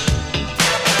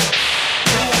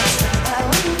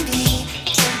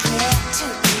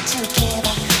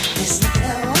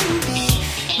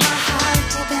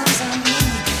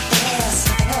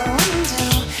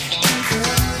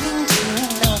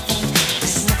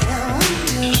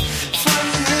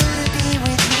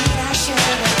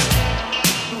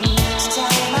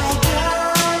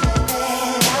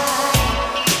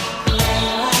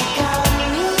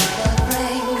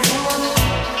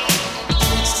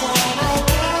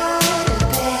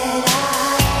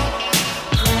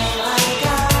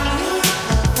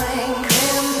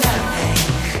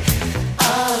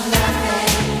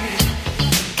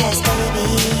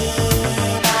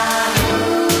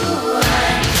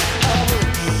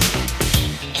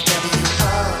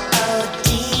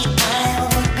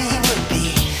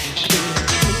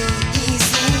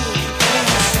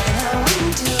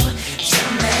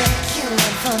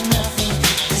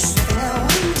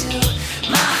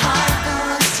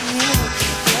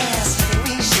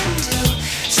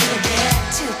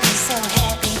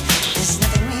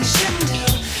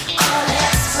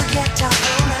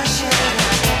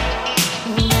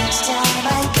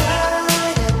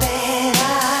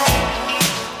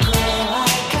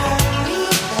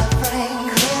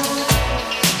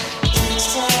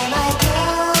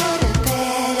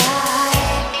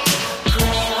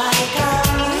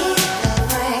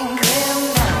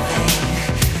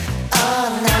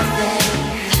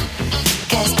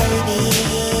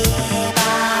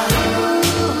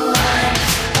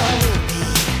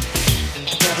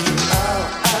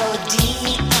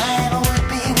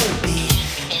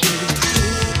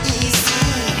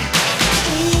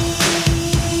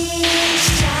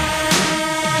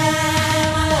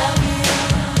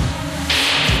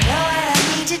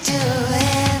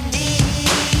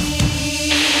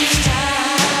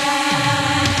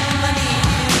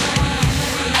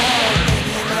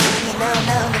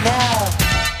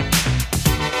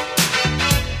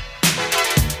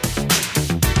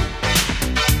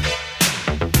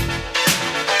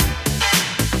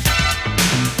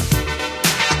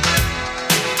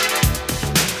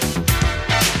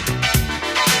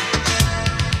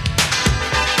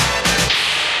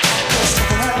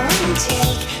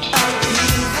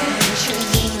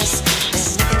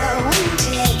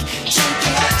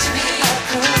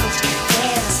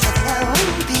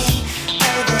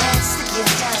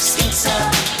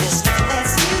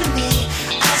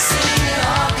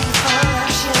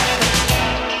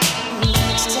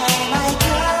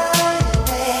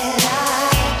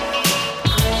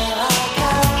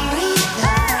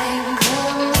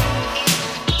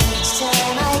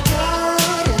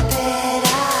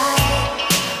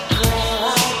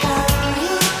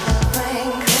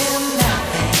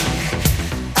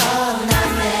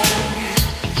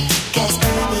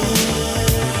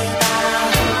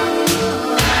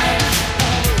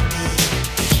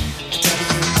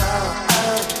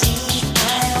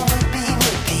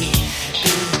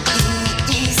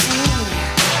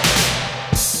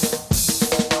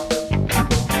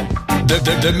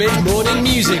 The mid-morning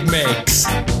music mix.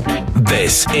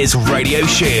 This is Radio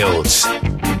Shields. They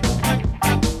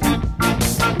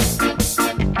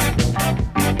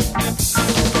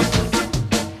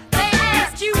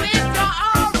asked you if you're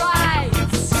alright.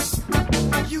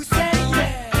 You say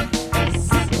yes.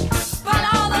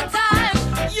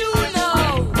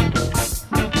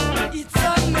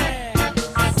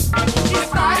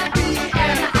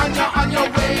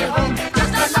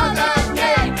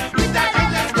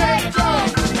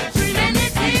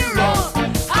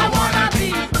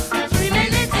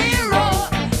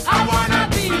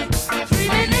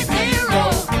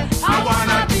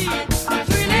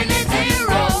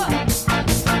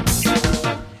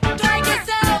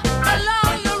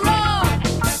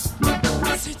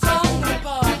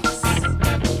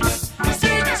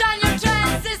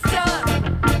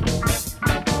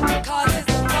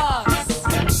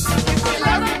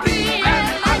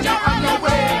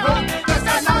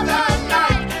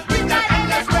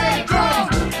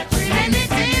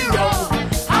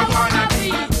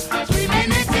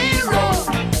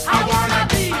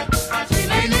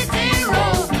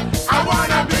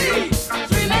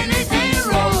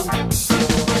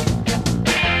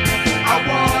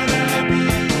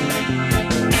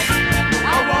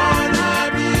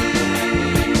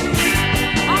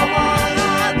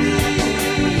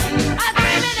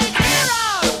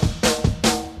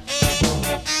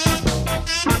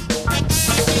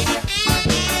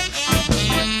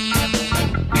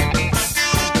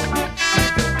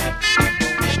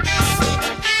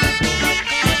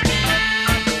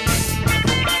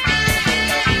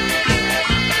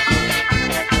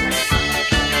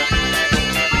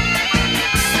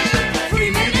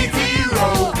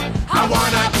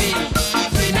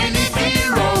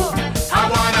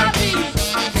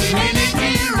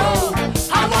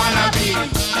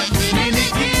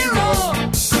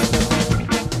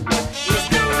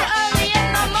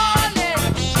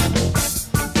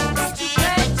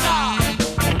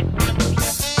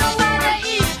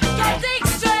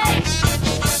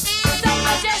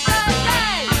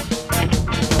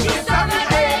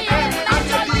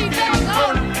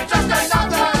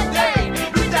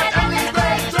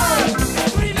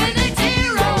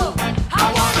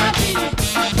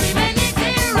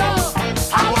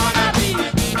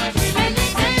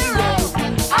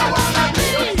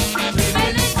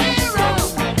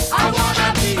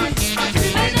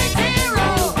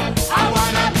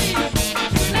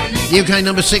 UK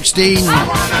number 16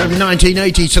 from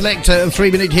 1980. Selector and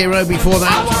 3-Minute Hero before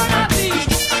that.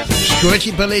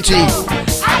 Stretchy Politti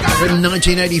from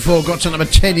 1984 got to number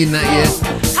 10 in that year.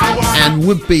 And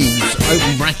Woodbees,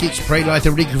 open brackets, Pray Like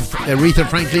Aretha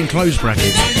Franklin, close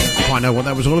brackets. Quite know what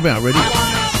that was all about, really.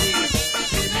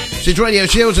 It's Radio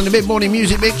Shields and the mid-morning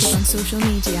music mix. On social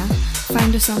media,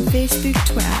 find us on Facebook,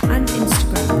 Twitter and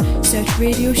Instagram. Search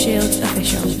Radio Shields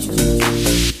Official.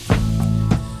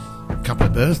 Couple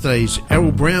of birthdays.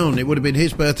 Errol Brown, it would have been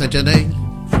his birthday today,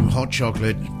 from Hot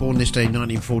Chocolate, born this day in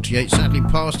 1948, sadly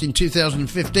passed in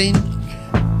 2015.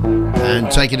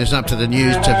 And taking us up to the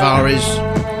news,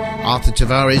 Arthur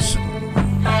Tavares,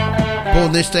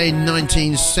 born this day in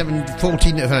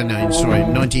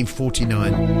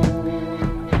 1949.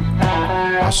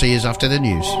 I'll see you after the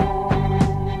news.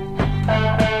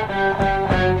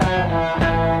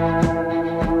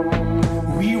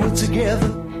 We were together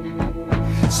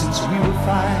since we were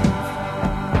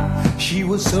 5. She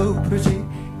was so pretty,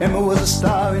 Emma was a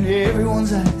star in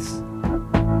everyone's eyes.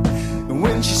 And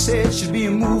when she said she'd be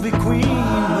a movie queen,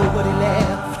 nobody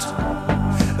laughed.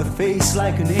 A face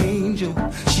like an angel,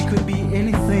 she could be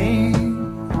anything.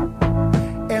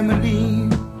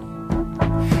 Emmeline,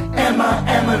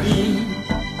 Emmeline,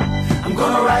 I'm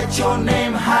gonna write your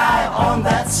name high on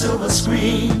that silver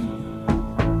screen.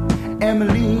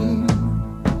 Emmeline,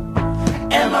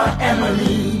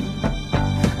 Emmeline,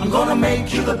 I'm gonna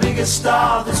make you the biggest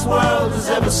star this world has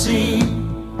ever seen.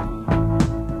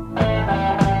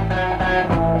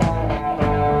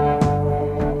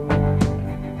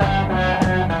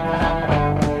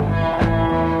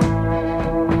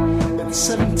 At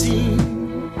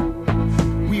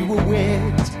 17, we were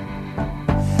wed.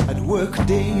 I'd work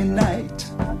day and night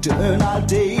to earn our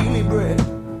daily bread.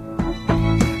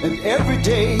 And every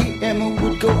day Emma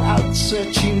would go out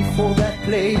searching for that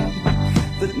play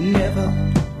that never,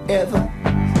 ever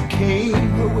came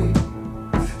her way.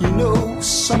 You know,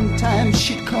 sometimes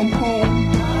she'd come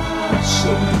home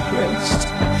so depressed.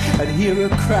 I'd hear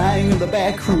her crying in the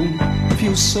back room,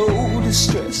 feel so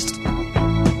distressed.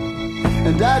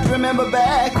 And I'd remember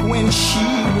back when she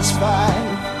was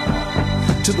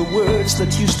 5, to the words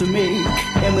that used to make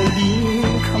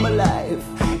Emmeline come alive.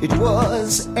 It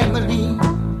was Emmeline,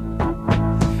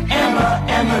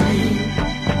 Emmeline,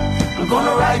 I'm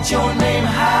gonna write your name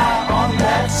high on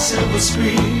that silver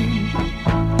screen.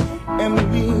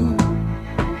 Emmeline,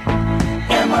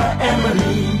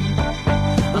 Emmeline,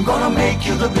 I'm gonna make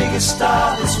you the biggest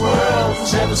star this world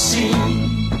has ever seen.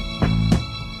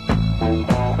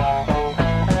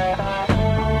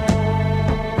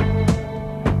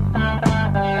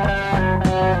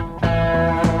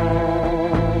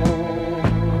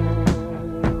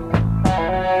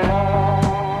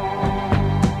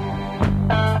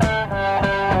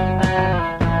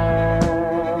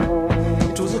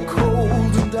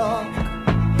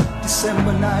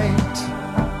 December night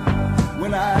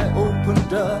when I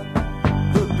opened up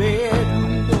the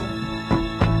bedroom door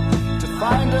to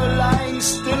find her lying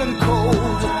still and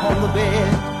cold upon the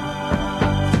bed.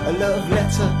 A love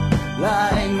letter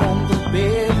lying on the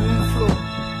bedroom floor.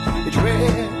 It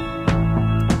read,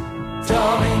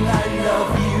 darling, I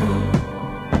love you,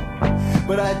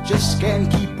 but I just can't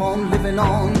keep on living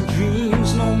on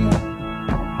dreams no more.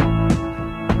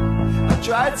 I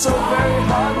tried so very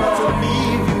hard not to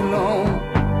leave you alone.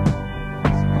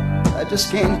 I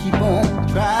just can't keep on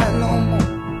trying no more.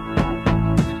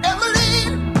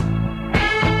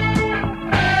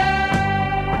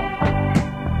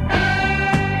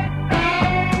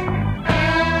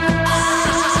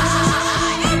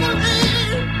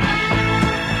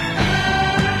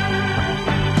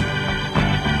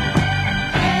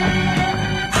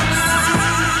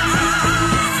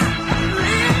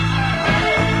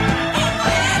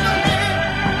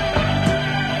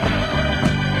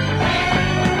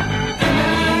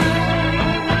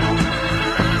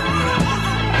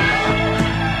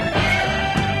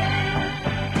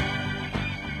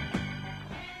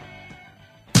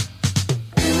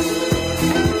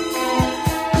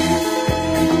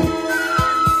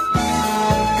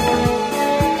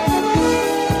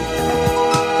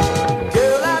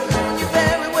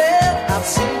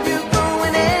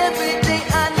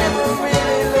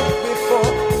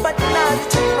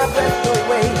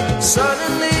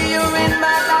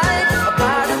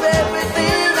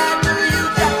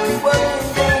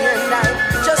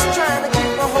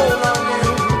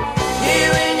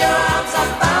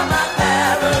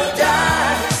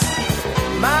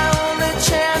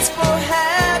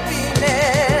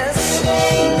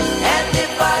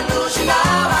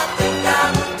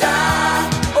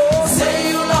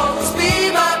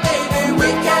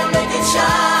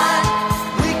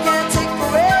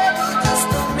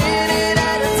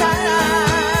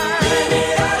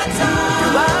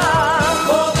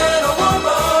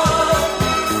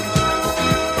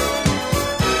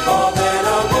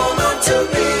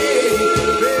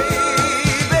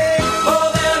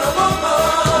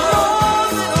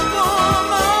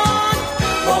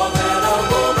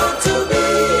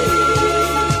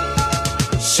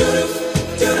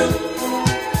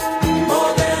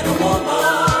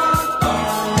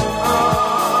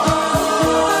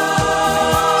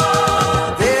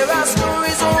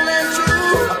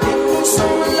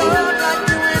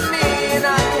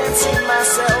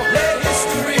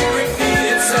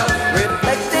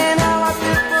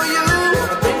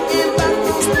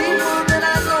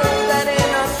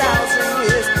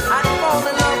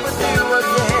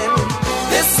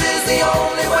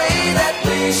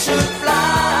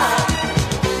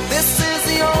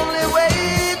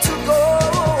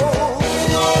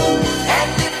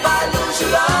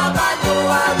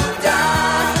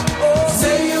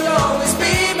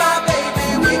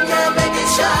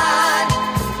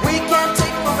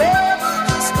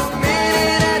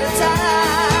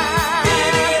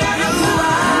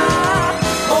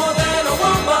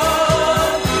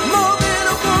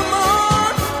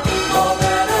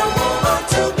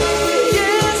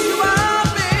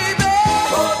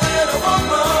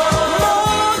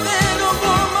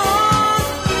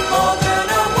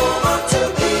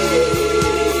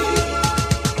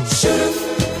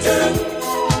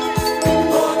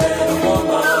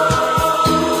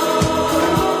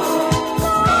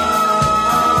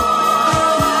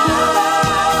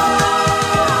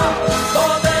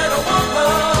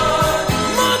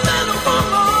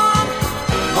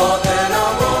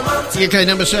 UK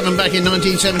number 7 back in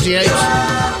 1978.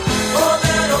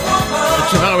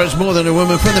 Tavares, More Than a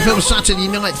Woman, from the film Saturday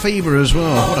Night Fever as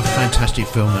well. What a fantastic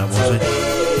film that was,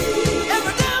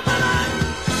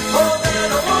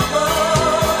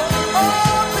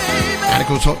 And of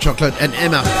course, Hot Chocolate and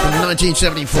Emma from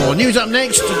 1974. News up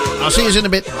next. I'll see you in a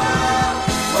bit.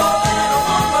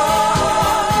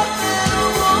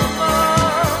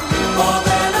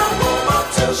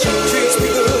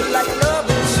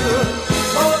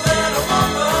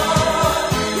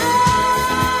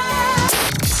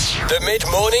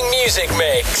 Mid-morning music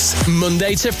mix,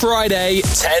 Monday to Friday,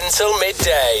 10 till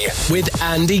midday, with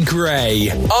Andy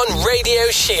Gray on Radio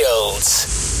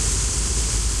Shields.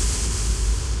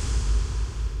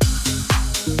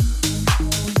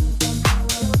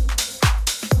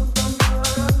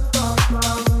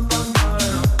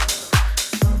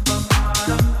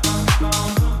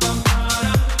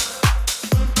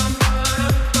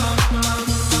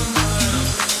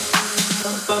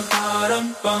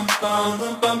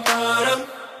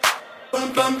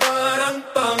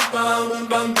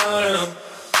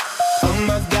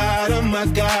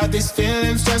 These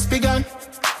feelings just begun.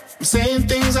 I'm saying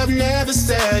things I've never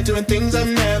said, doing things I've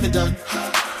never done.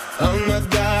 Oh my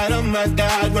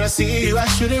God, when I see you I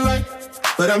shoot it right.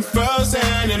 But I'm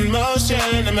frozen in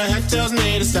motion and my head tells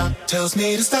me to stop. Tells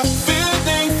me to stop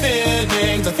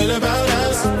feelings I feel about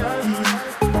us.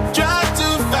 Try to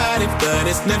fight it but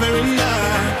it's never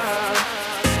enough.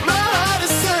 My heart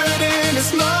is hurting,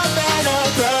 it's more than a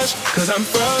crush. Cause I'm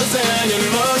frozen in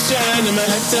motion and my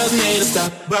head tells me to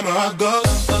stop. But my heart goes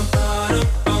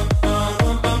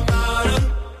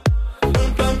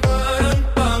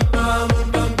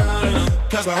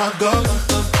cause my heart goes.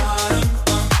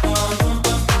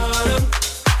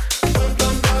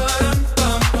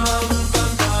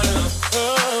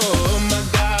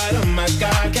 Oh my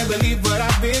God, can't believe what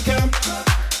I've become.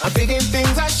 I'm thinking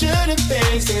things I shouldn't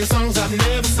think, singing songs I've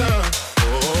never sung.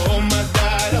 Oh my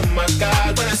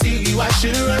God, when I see you I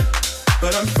should run.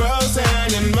 But I'm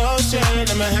frozen in motion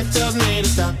and my head tells me to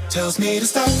stop. Tells me to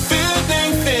stop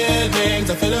feelings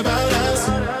I feel about us.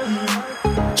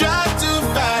 Try to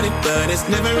fight it, but it's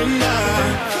never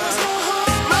enough.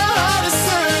 My heart is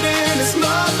hurting, it's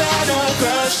more than a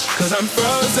crush. Cause I'm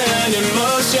frozen in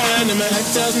motion and my head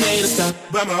tells me to stop.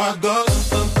 But my heart goes.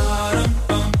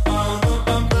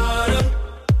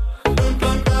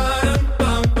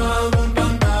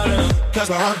 Cause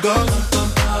my heart goes.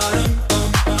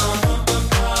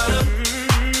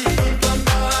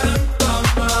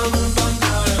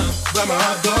 But my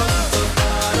heart goes.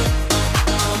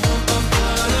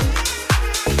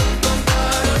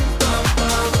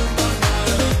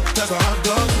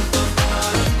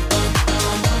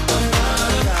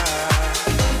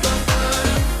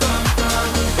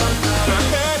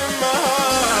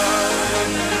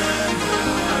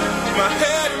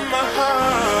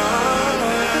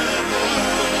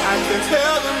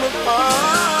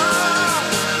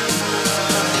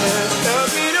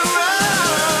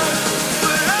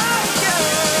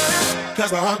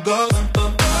 Cause my heart goes.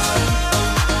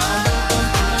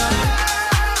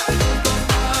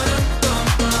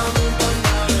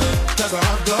 Cause my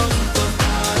heart goes.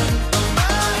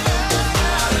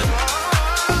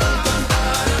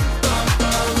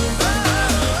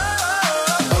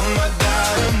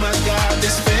 Oh my God,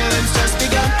 this feeling's just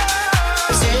begun.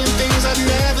 Saying things I've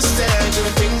never said,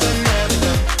 doing things I've never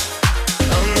done.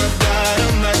 Oh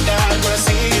my God, when I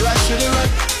see you I should run.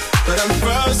 But I'm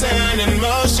frozen in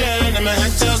motion and my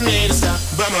head tells me to stop.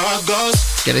 But my heart goes.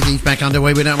 Getting things back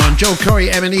underway with that one. Joel Corey,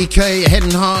 MNEK, Head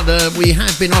and Heart. We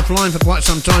have been offline for quite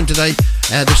some time today.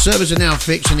 The servers are now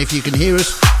fixed, and if you can hear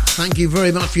us, thank you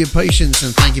very much for your patience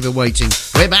and thank you for waiting.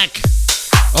 We're back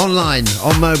online,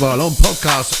 on mobile, on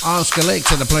podcast. Ask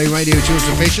Alexa to play Radio Shields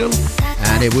Official,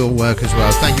 and it will work as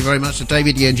well. Thank you very much to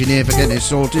David, the engineer, for getting it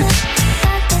sorted.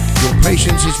 Your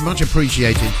patience is much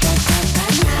appreciated.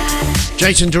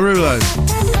 Jason Derulo,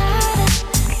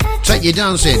 take you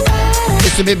dancing.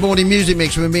 It's the mid-morning music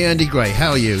mix with me, Andy Gray.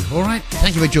 How are you? All right?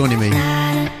 Thank you for joining me.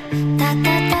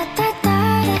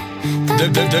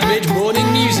 The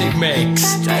mid-morning music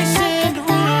mix. Jason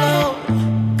Derulo.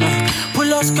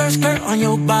 Pull up skirt on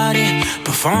your body.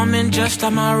 Performing just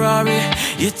like my Rari.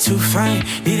 You're too fine,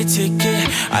 need a ticket.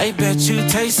 I bet you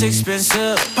taste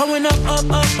expensive. Pouring up all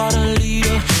the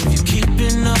leader. If you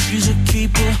keeping up, you should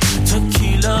keep it.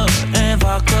 Tequila and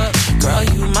vodka. Girl,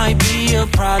 you might be a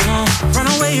problem. Run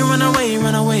away.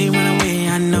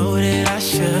 I know that I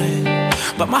should.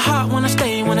 But my heart wanna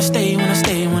stay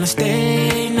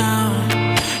now.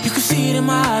 You can see it in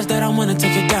my eyes that I wanna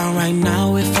take it down right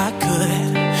now if I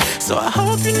could. So I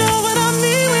hope you know what I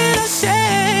mean when I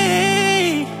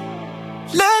say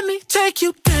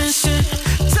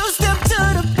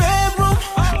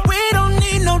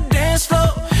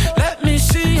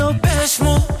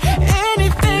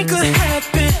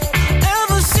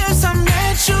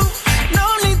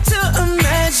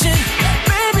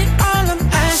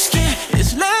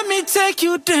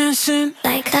dancing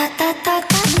like that, that, that,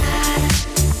 that.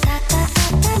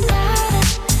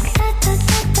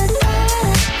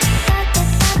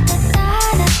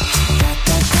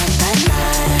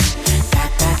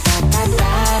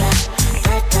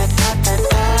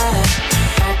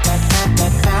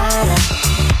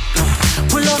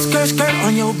 Pull up skirt, skirt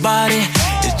on your body.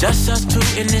 It's just us two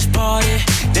in this party.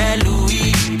 That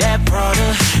Louis, that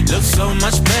Prada looks so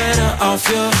much better off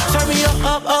you. Turn me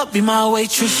up, be my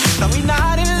waitress. No, we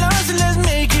not in love, so let's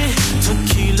make it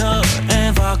tequila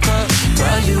and vodka.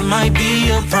 Girl, you might be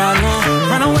a problem.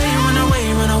 Run away, run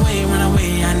away, run away, run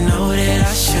away. I know that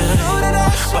I should,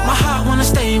 but my heart wanna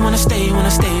stay, wanna stay,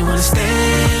 wanna stay, wanna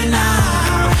stay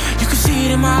now. You can see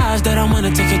it in my eyes that I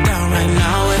wanna take it down right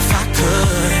now if I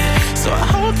could. So I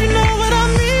hope you know what I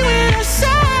mean when I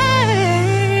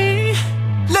say,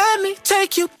 let me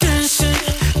take you dancing.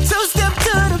 Two-step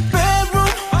to the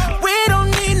bedroom. We don't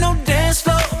need no dance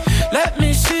floor. Let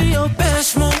me see your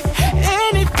best move.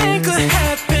 Anything could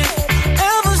happen.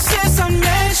 Ever since I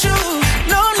met you,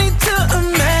 no need to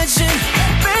imagine.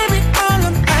 Baby, all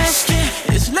I'm asking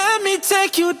is let me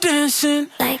take you dancing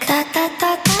like that, that,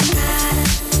 that, that.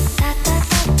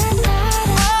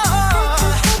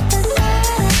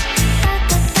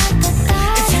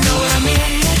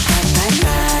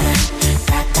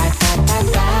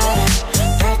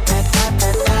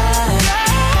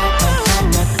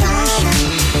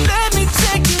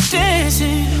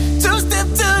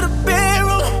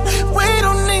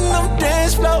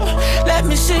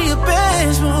 See your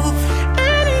best move.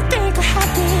 Anything could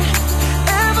happen.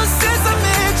 Ever since I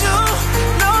met you,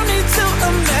 no need to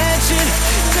imagine.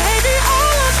 Baby,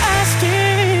 all I'm asking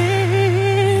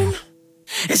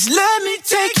is let me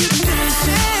take you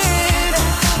dancing.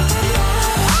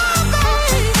 Oh,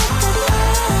 babe.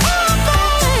 Oh,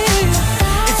 babe.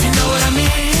 If you know what I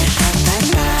mean.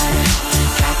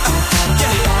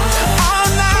 Yeah. All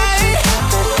night.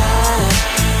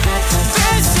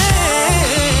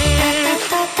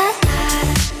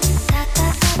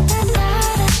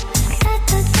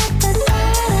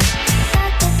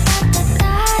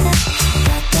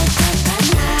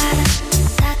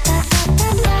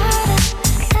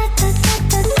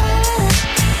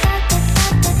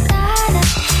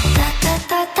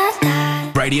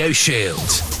 Radio Shield.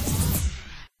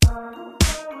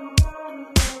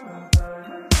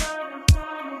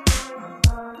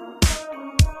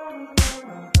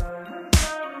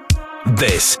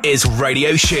 This is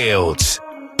Radio Shields.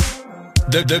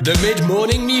 The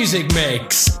mid-morning music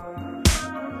mix.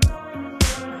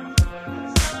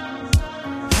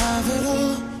 Have it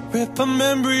all, rip the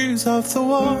memories of the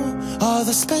war. All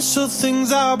the special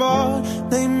things I bought,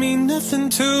 they mean nothing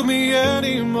to me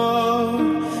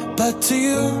anymore. But to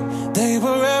you, they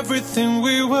were everything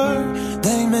we were.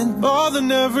 They meant more than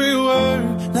every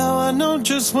word. Now I know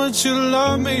just what you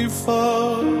love me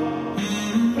for.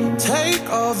 Take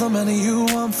all the money you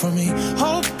want from me.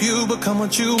 Hope you become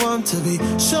what you want to be.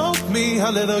 Show me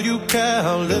how little you care,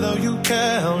 how little you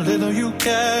care, how little you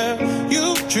care.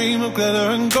 You dream of glitter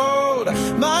and gold.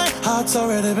 My heart's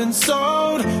already been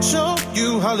sold. Show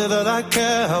you how little I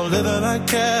care, how little I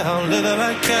care, how little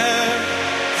I care.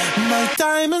 My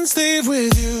diamonds leave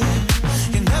with you.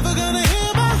 You're never gonna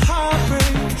hear my heart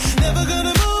break. Never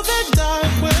gonna move in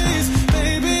dark ways.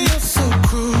 Baby, you're so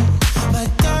cruel. My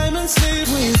diamonds leave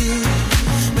with you.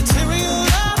 Material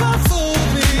never fooled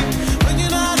me. When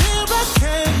you're not here, I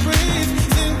can't breathe.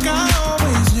 Think I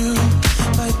always knew.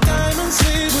 My diamonds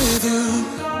leave with you.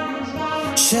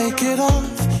 Shake it off.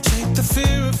 Shake the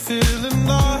fear of feeling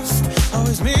lost.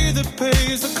 Always me that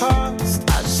pays the cost.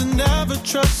 I should never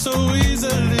trust so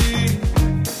easily.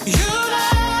 You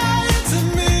lied to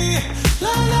me,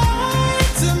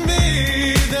 lied to me.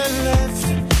 Then left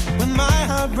with my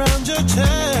heart round your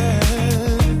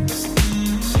chest.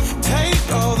 Take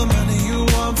all the money you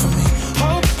want from me.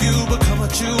 Hope you become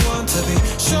what you want to be.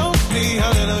 Show me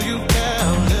how little you care,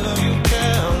 how little you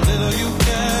care, how little you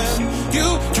care. You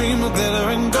dream of glitter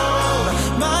and gold.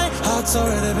 My heart's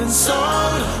already been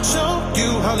sold. Show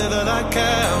you how little I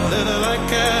care, how little I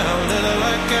care, how little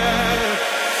I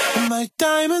care. My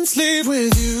diamonds leave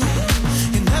with you.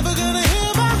 You're never gonna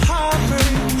hear my heart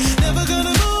break. Never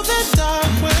gonna move in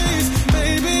dark ways.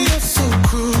 Baby, you're so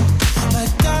cruel. My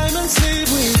diamonds leave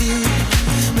with you.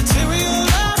 Material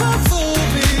never fooled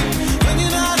me. When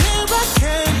you're not here, I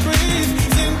can't breathe.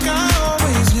 Think I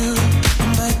always knew.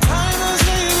 My diamonds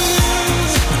leave with you.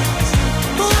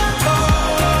 Ooh, oh,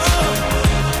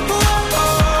 ooh,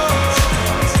 oh.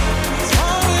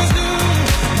 Always knew.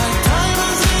 My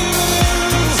diamonds leave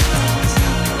with you.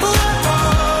 Ooh, oh,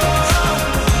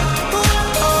 ooh,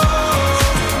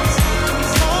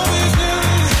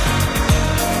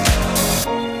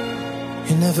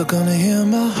 gonna hear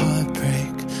my heart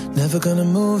break. Never gonna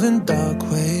move in dark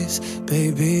ways.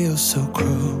 Baby, you're so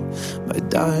cruel. My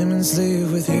diamonds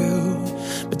leave with you.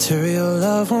 Material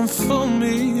love won't fool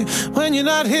me. When you're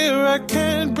not here, I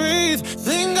can't breathe.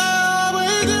 Think I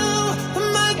always do.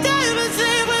 My diamonds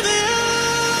leave with you.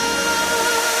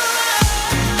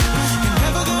 You're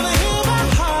never gonna hear my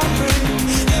heart break.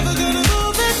 Never gonna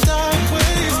move in dark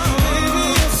ways. Baby,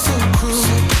 you're so cruel.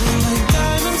 My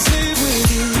diamonds leave with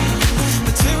you.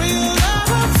 Material love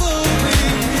won't fool me.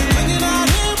 When you're not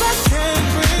here, I can't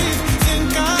breathe. Think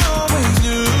I always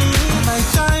knew. My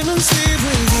diamonds leave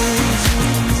with you.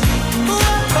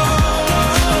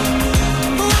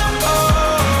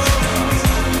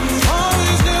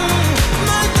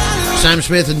 Sam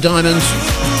Smith and Diamonds.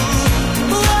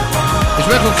 His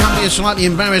record company is slightly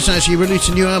embarrassed as he released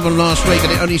a new album last week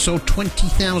and it only sold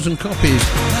 20,000 copies.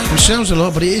 Which sounds a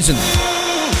lot, but it isn't.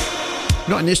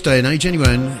 Not in this day and age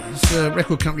anyway, and his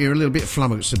record company are a little bit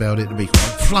flummoxed about it, to be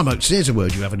quite. Flummoxed, there's a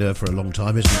word you haven't heard for a long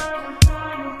time, isn't it?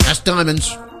 That's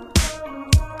Diamonds.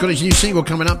 Got his new single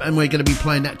coming up and we're going to be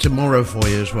playing that tomorrow for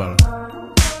you as well.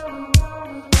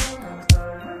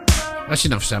 That's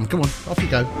enough, Sam. Come on, off you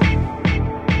go.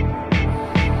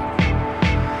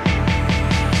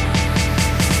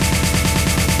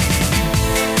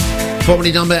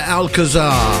 Formerly done by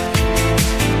Alcazar.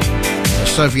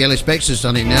 Sophie Ellis Bex has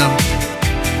done it now.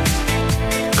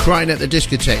 Crying at the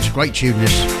Discotheques. Great tune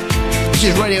this. This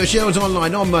is Radio Shields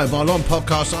online, on mobile, on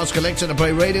podcast. Ask Alexa to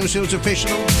play Radio Shields official.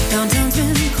 Downtown's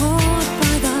been caught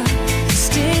by the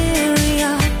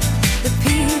hysteria. The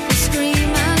people scream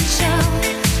and shout.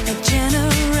 A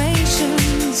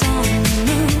generation's on the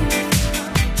move.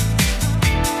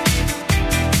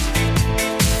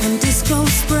 And disco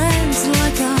spreads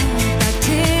like a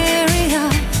bacteria.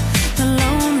 The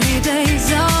lonely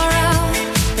days are out.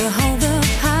 They hold the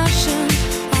passion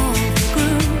of the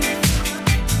groove.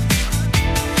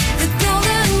 The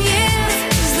golden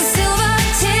years, the silver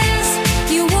tears.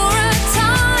 You wore a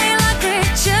tie like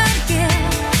Richard Gere.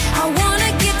 I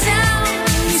wanna get down,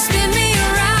 you spin me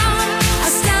around. I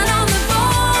stand on the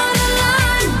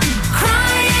borderline,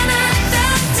 crying at the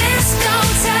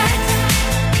discotheque.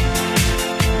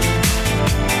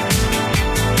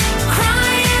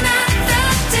 Crying at the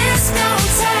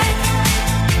discotheque.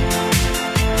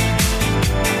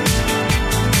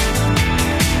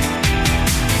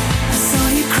 I saw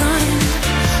you crying,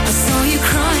 I saw you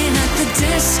crying at the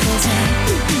discotheque.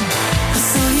 I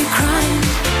saw you crying,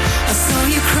 I saw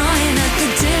you crying at the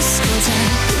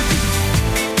discotheque.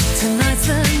 Tonight's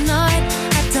the night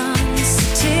at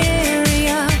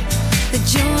Danceteria. The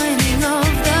joining of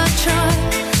the tribe.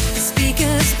 The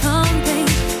speakers pumping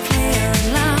clear and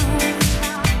loud.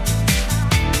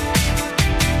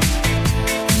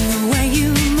 And the way you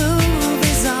move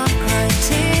is our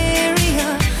criteria.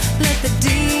 Let the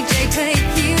DJ take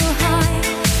you high.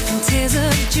 And tears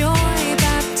of joy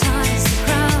baptize the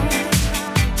crowd.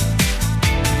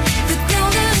 The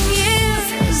golden years,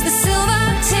 the silver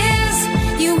tears.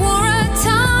 You wore a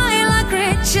tie like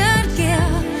Richard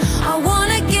Gere. I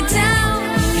wanna get down,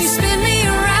 you spin me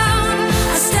around.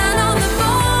 I stand on the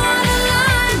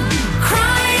borderline,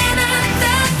 crying at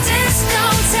the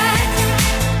discotheque.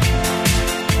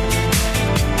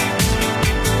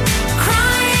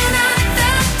 Crying at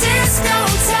the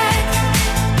discotheque.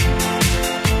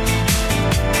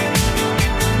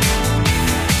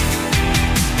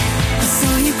 I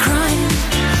saw you crying,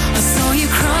 I saw you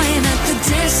crying at the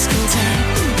discotheque.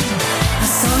 I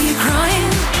saw you crying,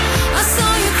 I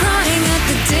saw you crying at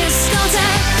the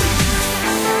discotheque.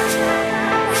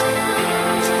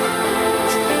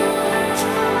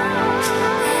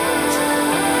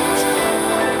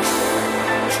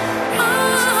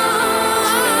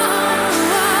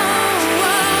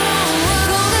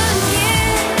 Golden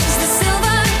years, the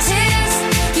silver tears.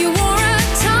 You wore a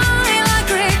tie like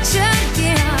Richard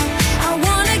Gere. I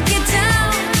wanna get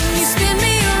down, you spin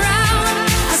me around.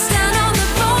 I stand on the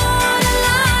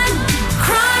borderline,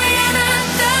 crying at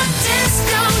the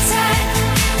discotheque.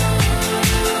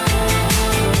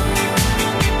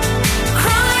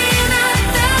 Crying at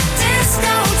the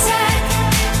discotheque.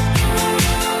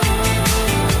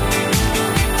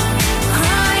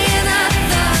 Crying at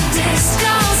the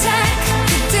discotheque.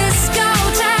 The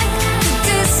discotheque. The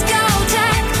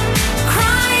discotheque.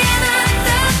 Crying at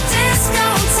the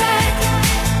discotheque.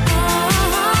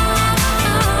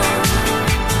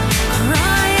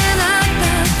 Crying at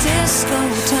the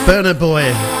discotheque. Burner Boy,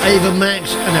 Ava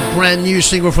Max, and a brand new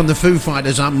single from the Foo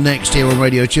Fighters up next here on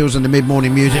Radio Chills and the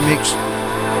Mid-Morning Music Mix.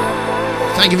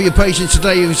 Thank you for your patience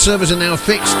today. Your servers are now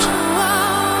fixed.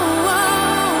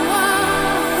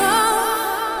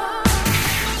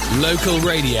 local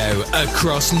radio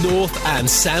across North and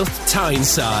South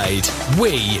Tyneside.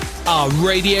 We are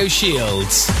Radio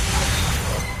Shields.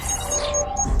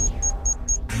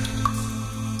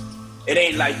 It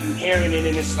ain't like you hearing it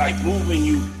and it's like moving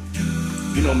you.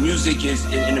 You know, music is,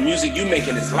 and the music you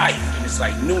making is life, and it's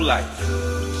like new life.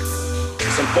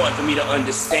 It's important for me to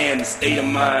understand the state of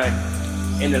mind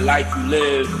and the life you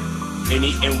live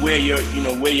and where you're, you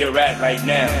know, where you're at right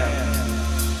now.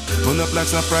 Pull up like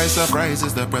surprise, surprise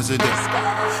is the president.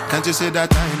 Can't you see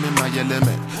that I'm in my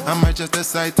element? I might just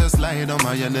decide to slide on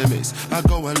my enemies. I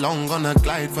go along on a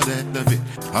glide for the heck of it.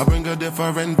 I bring a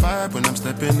different vibe when I'm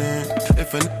stepping in.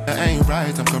 If a nigga ain't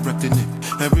right, I'm correcting it.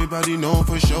 Everybody know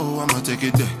for sure I'ma take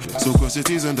it there. So cross your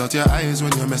T's and dot your I's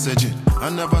when you're messaging. I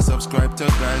never subscribe to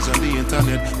guys on the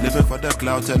internet, living for the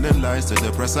cloud, telling lies to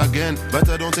the press again. But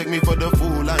I don't take me for the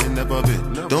fool, I ain't never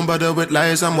been. Don't bother with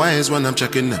lies, I'm wise when I'm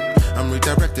checking them. I'm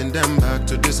redirecting them back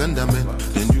to the sentiment.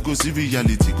 Then you go see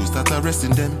reality, go start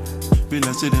arresting them.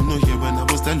 Realize say them no hear when I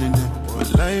was telling them. But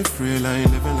life real, I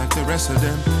ain't living like the rest of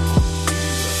them.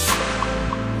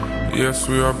 Yes,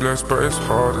 we are blessed, but it's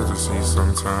harder to see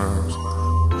sometimes.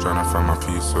 Trying to find my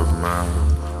peace of mind.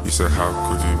 You said, how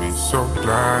could you be so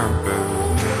blind, baby?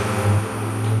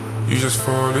 You just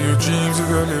follow your dreams, you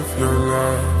gotta live your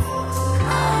life.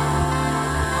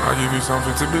 I'll give you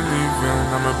something to believe in,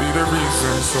 I'ma be the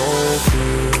reason. So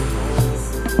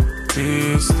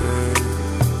please stay,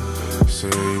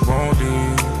 say you won't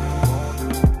leave.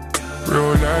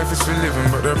 Real life is for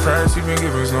living, but the price you've been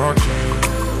given is not cheap.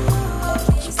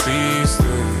 So please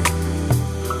stay,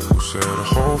 we'll share the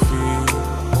whole fee,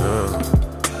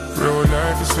 yeah. Real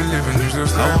life is for living, you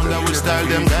just I wonder which style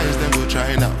them guys then go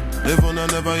try now. Live on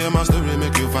and never hear my story,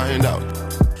 make you find out.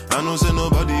 I know say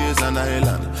nobody is an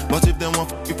island, but if them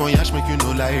want f*** on yash, make you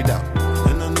no lie down.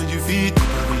 And I know you feed, I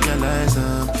realize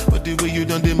but the way you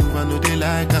done they move, I know they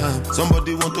like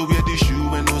somebody want to wear the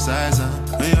shoe and no size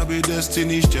May I be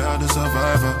Destiny's Child, a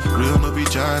survivor. Real no be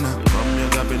China, from your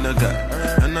gap in the guy.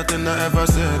 And nothing I ever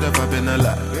said ever been a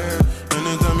lie.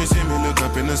 Anytime you see me look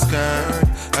up in the sky,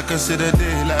 I can see the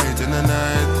daylight in the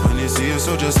night. When you see a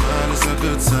soldier smile, it's a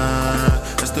good sign.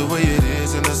 That's the way it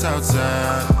is in the south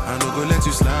side. I no go let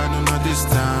you slide, no not this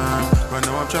time. Right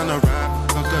now I'm tryna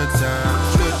rap a good time.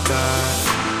 Goodbye.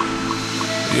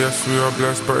 Yes, we are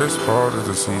blessed, but it's harder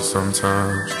to see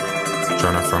sometimes.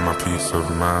 Trying to find my peace of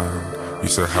mind. You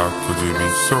said, how could you be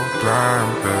so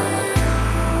blind, babe?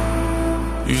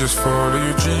 You just follow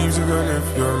your dreams, you gotta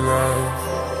live your life.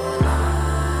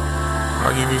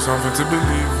 I'll give you something to believe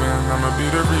in, I'ma be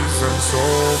the reason. So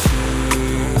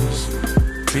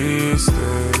please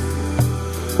stay,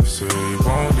 say you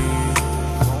won't leave.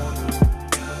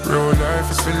 Real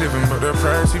life is for living, but the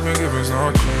price you've been given is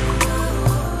not cheap.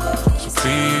 So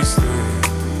please stay,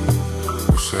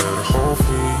 we'll share the whole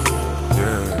fee,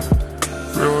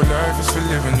 yeah. Real life is for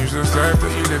living, use this life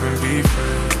that you live and be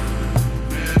free.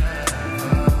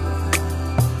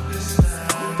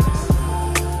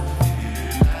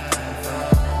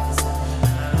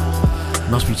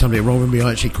 Must be something wrong with me,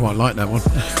 I actually quite like that one.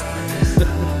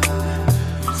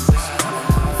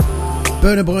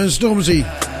 Burna Boy and Stormzy,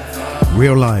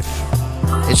 Real Life.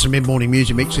 It's the mid-morning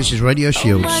music mix, this is Radio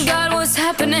Shields. Oh my God, what's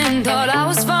happening? Thought I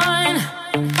was fine.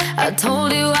 I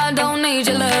told you I don't need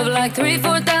your love like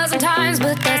 3,000-4,000 times,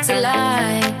 but that's a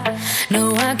lie.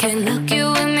 No, I can't look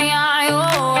you in the eye.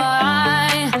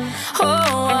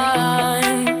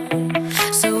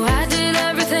 So I did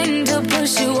everything to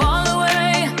push you all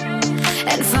away,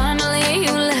 and finally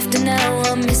you left, and now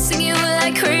I'm missing you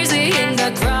like crazy, and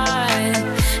I cry.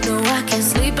 No, I can't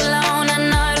sleep alone at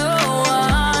night.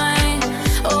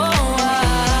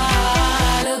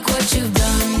 Look what you've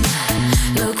done.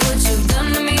 Look what you've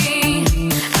done to me.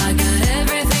 I got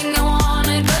everything I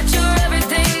wanted, but you're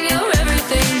everything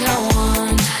I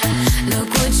want. Look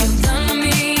what you've done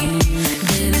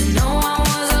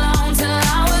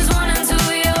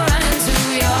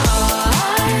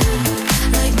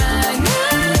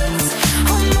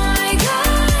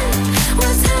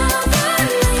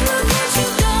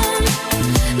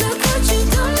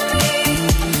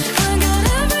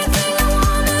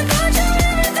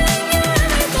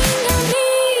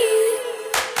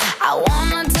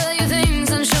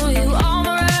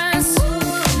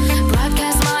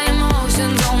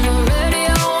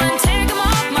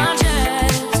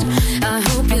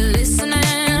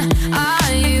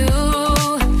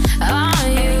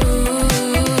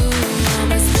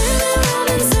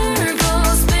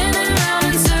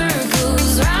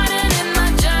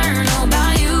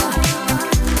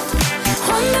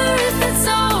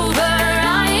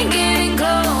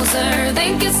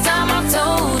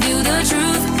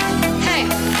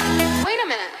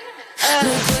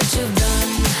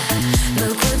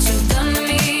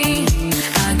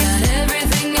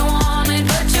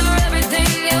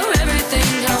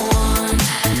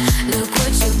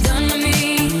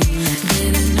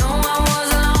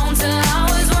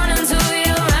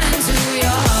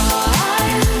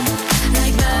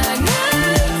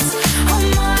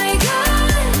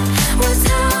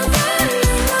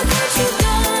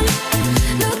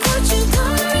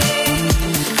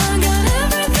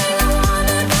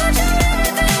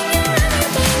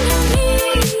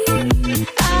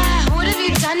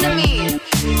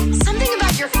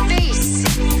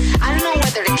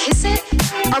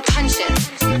or punch it.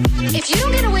 If you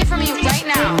don't get away from me right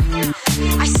now,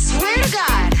 I swear to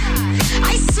God,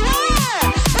 I swear!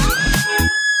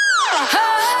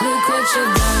 Look what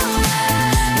you've done.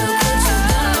 Look what you've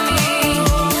done to me.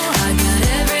 I got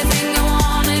everything I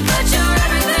wanted, but you're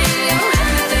everything, you're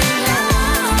everything I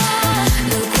want.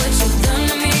 Look what you've done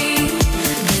to me.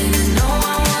 Didn't know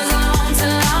I was alone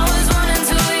till I was running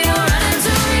to you, running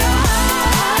to your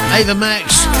heart. Ava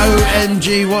Max,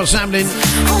 OMG, what's happening?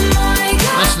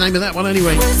 That's the name of that one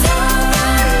anyway.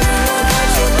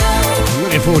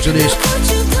 Looking forward to this.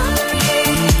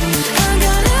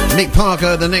 Nick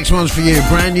Parker, the next one's for you.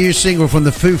 Brand new single from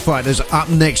the Foo Fighters up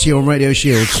next here on Radio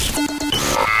Shields.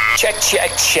 Check,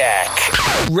 check, check.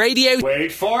 Radio.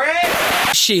 Wait for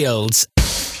it. Shields.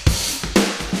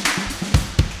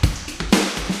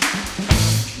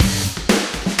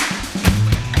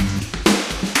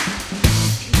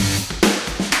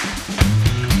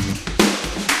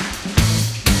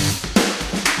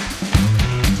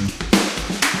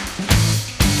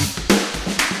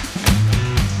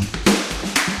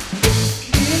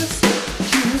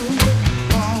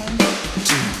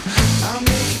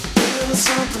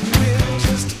 Something real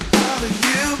just to bother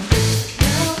you.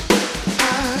 Now I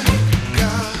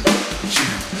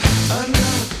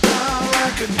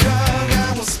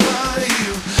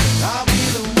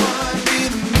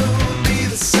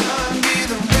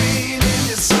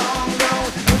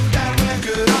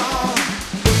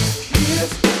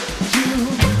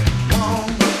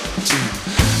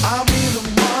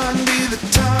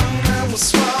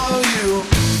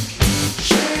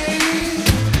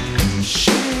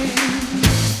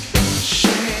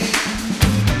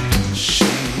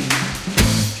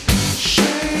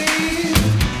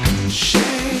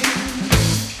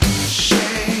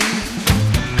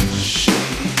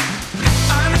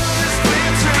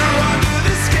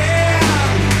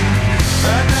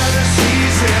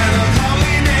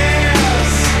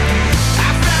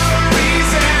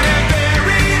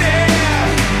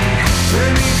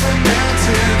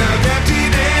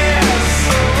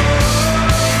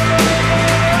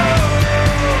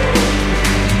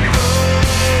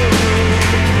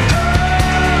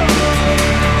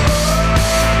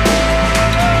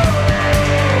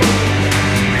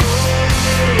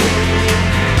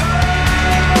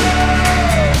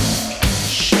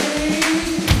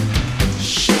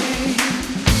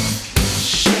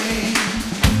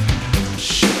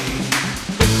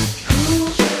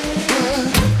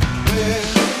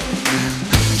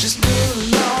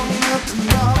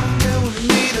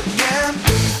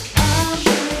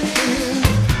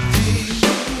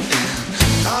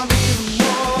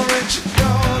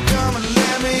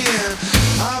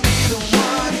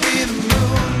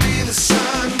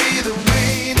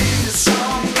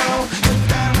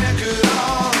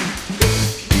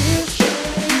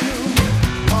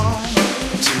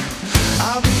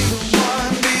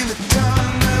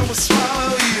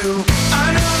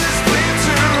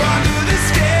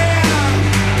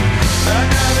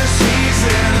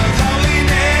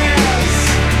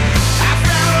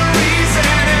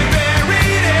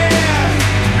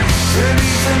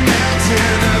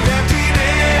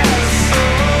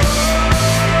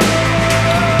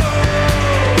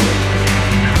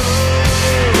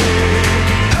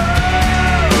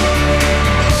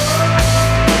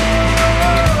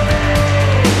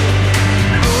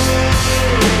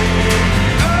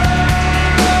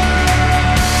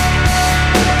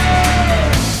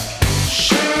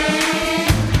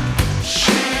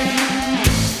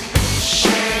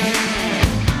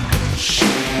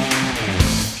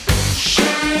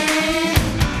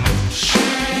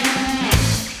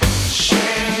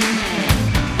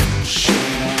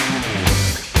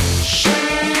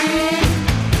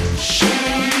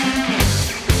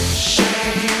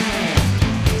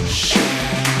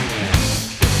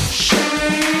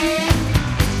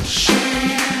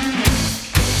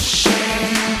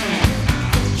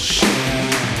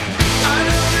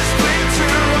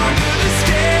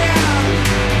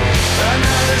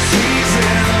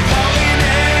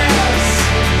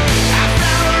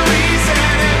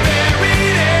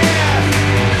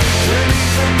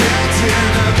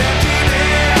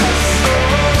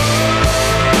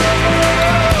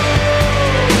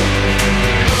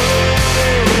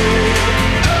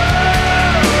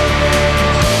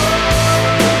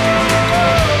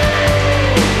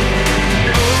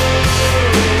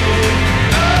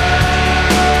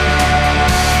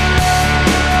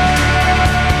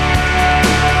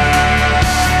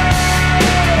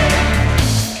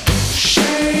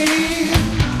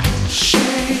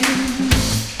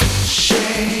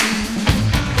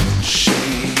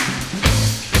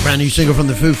Brand new single from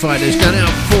the Foo Fighters going out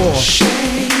for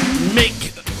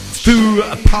Mick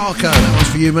Parker. That one's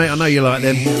for you, mate. I know you like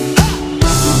them.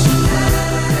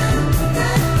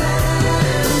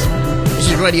 This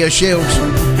is Radio Shields.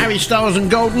 Harry Styles and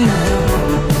Golden.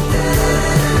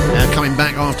 Coming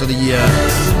back after the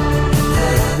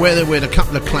weather with a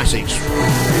couple of classics.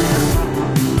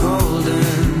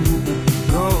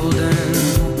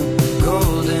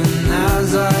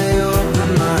 As I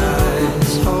open my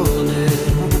eyes, hold it,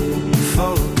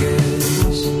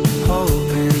 focus,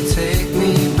 hoping, take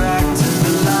me back to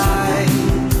the light.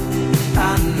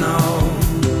 I know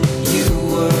you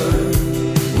were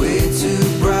way too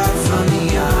bright for me.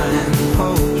 I'm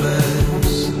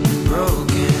hopeless,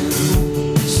 broken,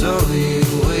 so you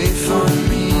wait for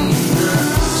me in the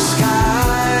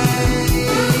sky.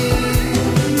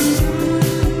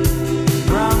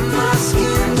 Brown my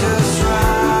skin just right.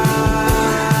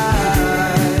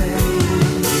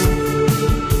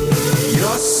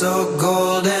 You're so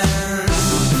golden.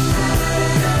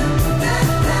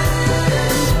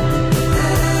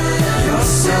 You're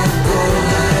so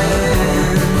golden.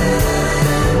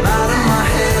 I'm out of my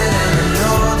head and I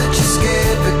know that you're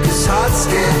scared because hearts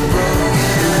get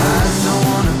broken. I don't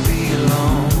wanna be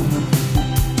alone.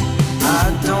 I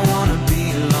don't wanna be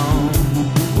alone.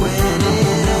 When it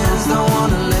ends, don't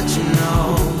wanna let you know.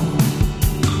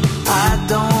 I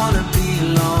don't wanna be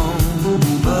alone.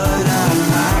 But I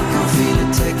can feel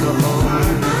it take a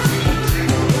hold.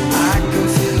 I can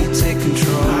feel you take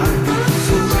control.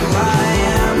 Feel who I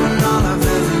am and all I've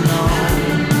ever known.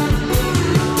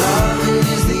 Loving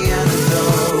is the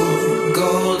antidote.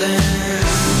 Golden.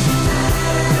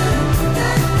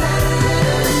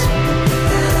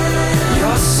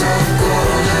 You're so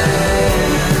golden.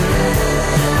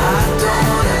 I don't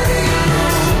wanna be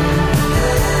alone.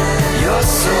 You're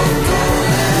so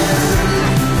golden.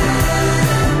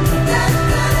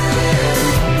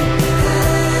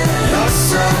 You're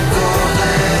so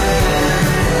golden.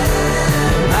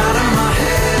 Out of my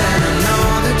head and I know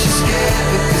that you're scared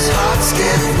because hearts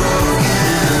get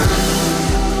broken.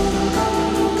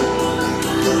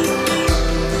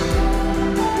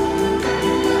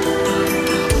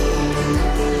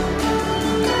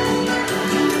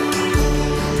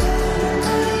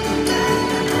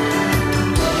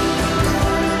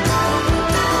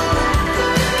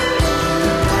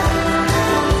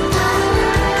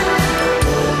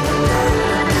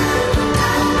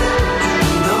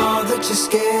 Know that you're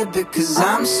scared because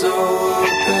I'm so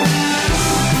open.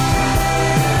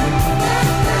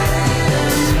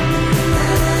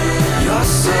 You're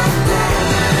so golden.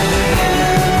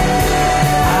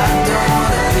 I don't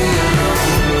wanna be alone.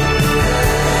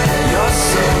 You're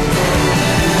so golden.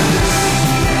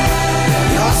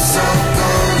 You're so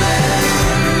golden.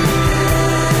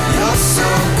 You're so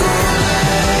golden.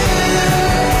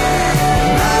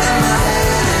 Out of my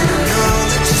head and I know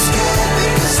that you're scared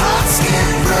because hearts get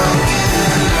broken.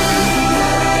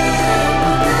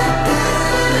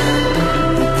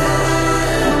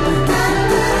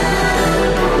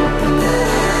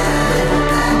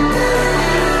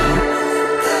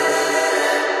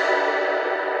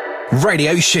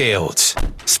 Radio Shields.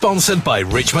 Sponsored by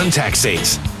Richmond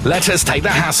Taxis. Let us take the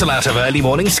hassle out of early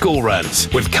morning school runs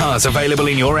with cars available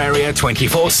in your area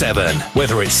 24/7.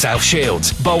 Whether it's South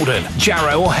Shields, Bolden,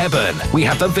 Jarrow or Hebburn, we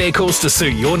have the vehicles to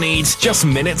suit your needs just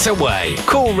minutes away.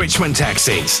 Call Richmond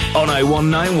Taxis on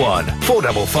 0191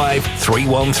 455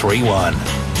 3131.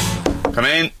 Come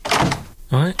in.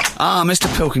 Right. Ah, Mr.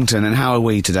 Pilkington, and how are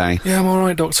we today? Yeah, I'm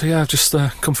alright, Doctor. Yeah, I've just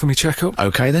come for my checkup.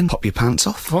 Okay then, pop your pants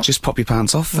off. What? Just pop your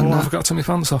pants off. Well, and, I've got to take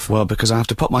my pants off. Well, because I have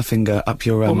to pop my finger up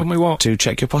your to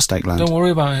check your prostate gland. Don't worry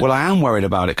about it. Well, I am worried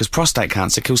about it because prostate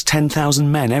cancer kills 10,000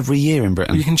 men every year in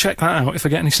Britain. You can check that out if I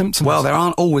get any symptoms. Well, there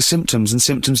aren't always symptoms, and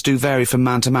symptoms do vary from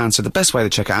man to man. So the best way to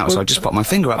check it out is I just pop my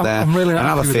finger up there I'm really and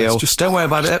have a happy with feel. this. Just don't worry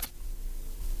about it.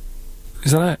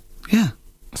 Is that it? Yeah.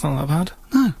 It's not that bad.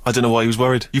 No. I don't know why he was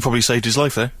worried. You probably saved his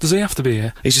life there. Does he have to be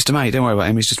here? He's just a mate. Don't worry about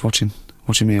him. He's just watching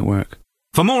me at work.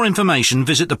 For more information,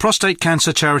 visit the Prostate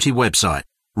Cancer Charity website.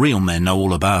 Real men know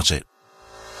all about it.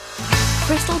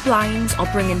 Crystal Blinds are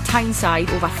bringing Tyneside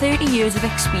over 30 years of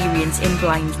experience in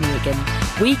blind making.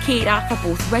 We cater for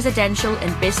both residential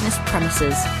and business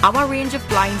premises. Our range of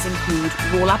blinds include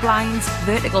roller blinds,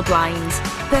 vertical blinds,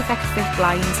 perfect fit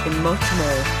blinds and much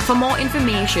more. For more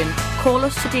information, call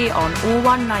us today on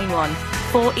 0191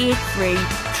 483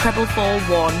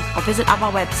 4441 or visit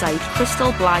our website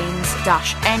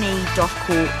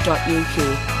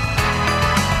crystalblinds-ne.co.uk.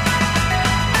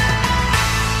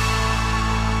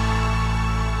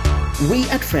 We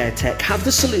at Fairtech have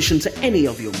the solution to any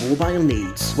of your mobile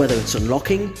needs, whether it's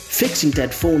unlocking, fixing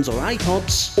dead phones or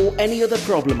iPods, or any other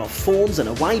problem of phones and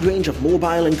a wide range of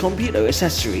mobile and computer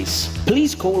accessories.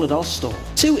 Please call at our store,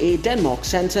 2A Denmark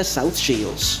Centre, South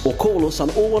Shields, or call us on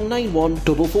 0191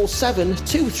 447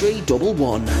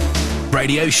 2311.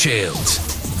 Radio Shields.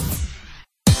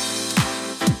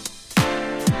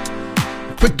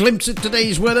 Quick glimpse at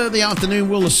today's weather. The afternoon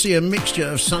will see a mixture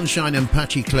of sunshine and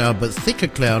patchy cloud, but thicker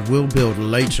cloud will build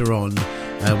later on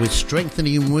with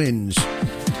strengthening winds.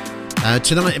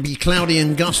 Tonight it'll be cloudy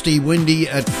and gusty, windy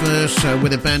at first,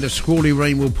 with a band of squally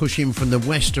rain will push in from the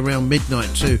west around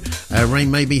midnight too. Rain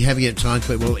may be heavy at times,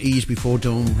 but will ease before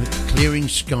dawn, with clearing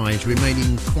skies,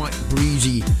 remaining quite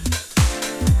breezy.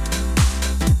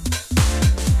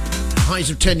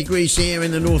 Highs of 10 degrees here in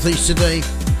the northeast today.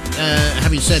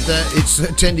 Having said that, it's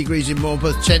 10 degrees in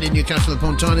Morpeth, 10 in Newcastle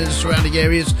upon Tyne and the surrounding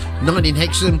areas, 9 in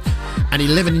Hexham, and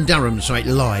 11 in Durham, so it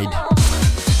lied.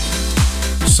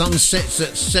 Sun sets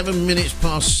at 7 minutes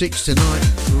past 6 tonight.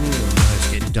 Ooh, no,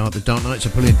 it's getting dark. The dark nights are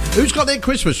pulling. Who's got their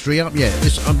Christmas tree up yet?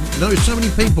 No, so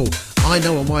many people I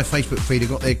know on my Facebook feed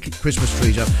have got their Christmas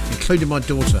trees up, including my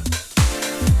daughter.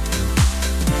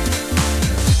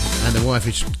 And the wife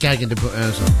is gagging to put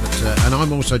hers up. And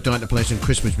I'm also dying to play some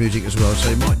Christmas music as well, so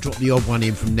it might drop the odd one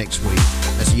in from next week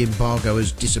as the embargo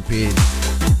has disappeared.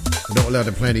 I'm not allowed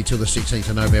to play any till the 16th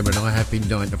of November, and I have been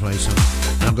dying to play some.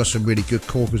 And I've got some really good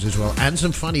corkers as well, and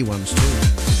some funny ones too.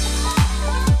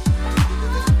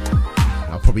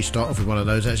 I'll probably start off with one of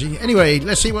those actually. Anyway,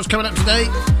 let's see what's coming up today.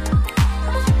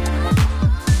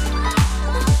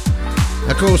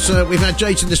 Of course, we've had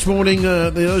Jason this morning.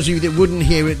 Those of you that wouldn't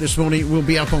hear it this morning, it will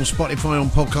be up on Spotify on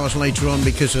podcast later on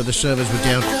because the servers were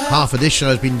down. Half of this show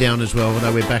has been down as well,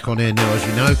 although we're back on air now, as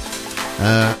you know.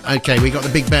 Okay, we got the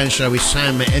Big Band Show with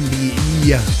Sam at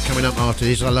MBE coming up after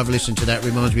this. I love listening to that.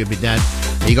 Reminds me of my dad.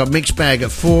 You got Mixed Bag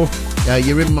at 4.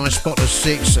 You're in my spot at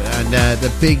 6. And the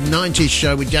Big 90s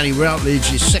Show with Danny Routledge,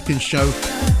 his second show.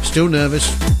 Still nervous.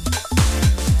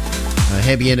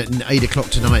 Heavy in at 8 o'clock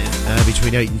tonight,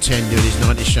 between 8 and 10 doing his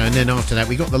 90s show, and then after that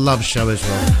we got the Love Show as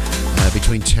well,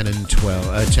 between 10 and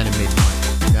 12, 10 and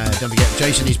midnight. Don't forget,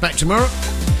 Jason is back tomorrow,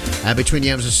 between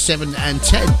the hours of 7 and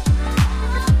 10.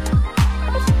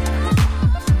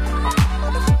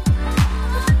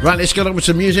 Right, let's get on with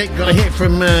some music. Got a hit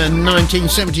from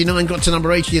 1979, got to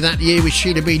number 80 of that year with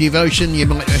Sheila B. Devotion. You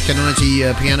might recognise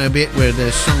the piano bit where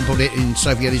the song put it in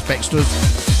Sophie Ellis Bextor.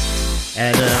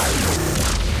 And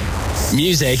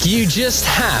music you just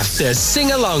have to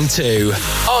sing along to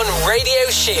on Radio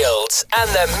Shields and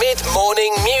the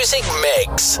Mid-Morning Music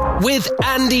Mix with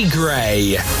Andy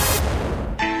Gray.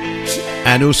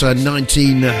 And also a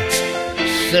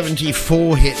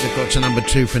 1974 hit that got to number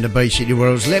 2 from the Bay City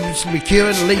Royals. Lewis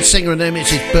McEwen, lead singer of them.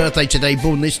 It's his birthday today,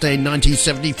 born this day in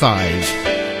 1975.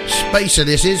 Spacer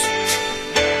this is.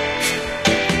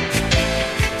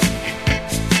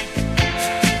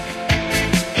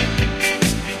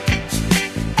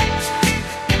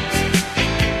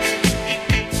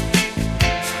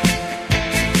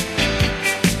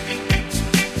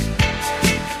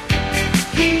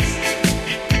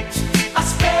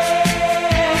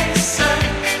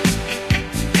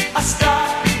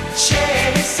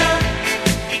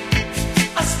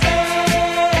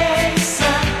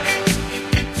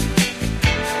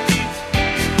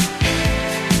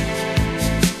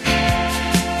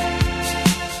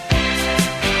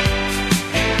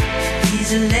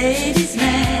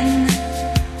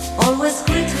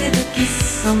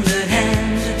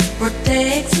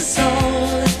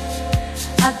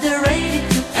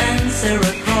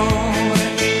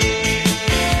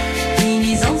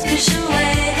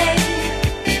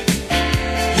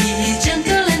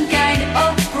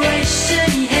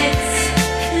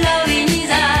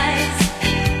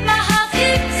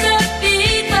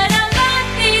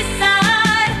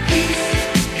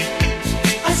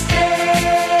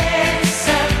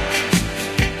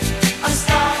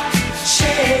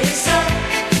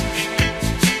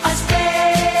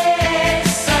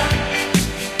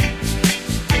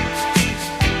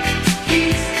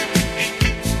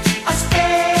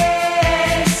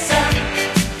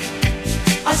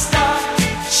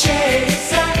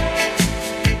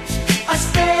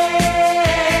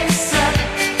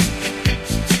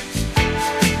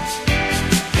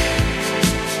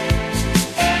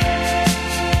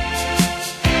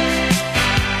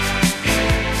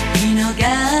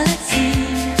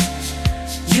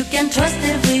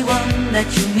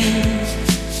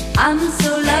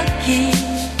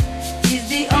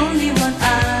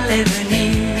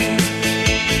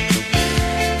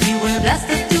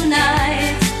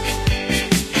 Tonight,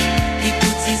 he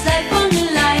puts his life on the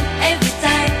line.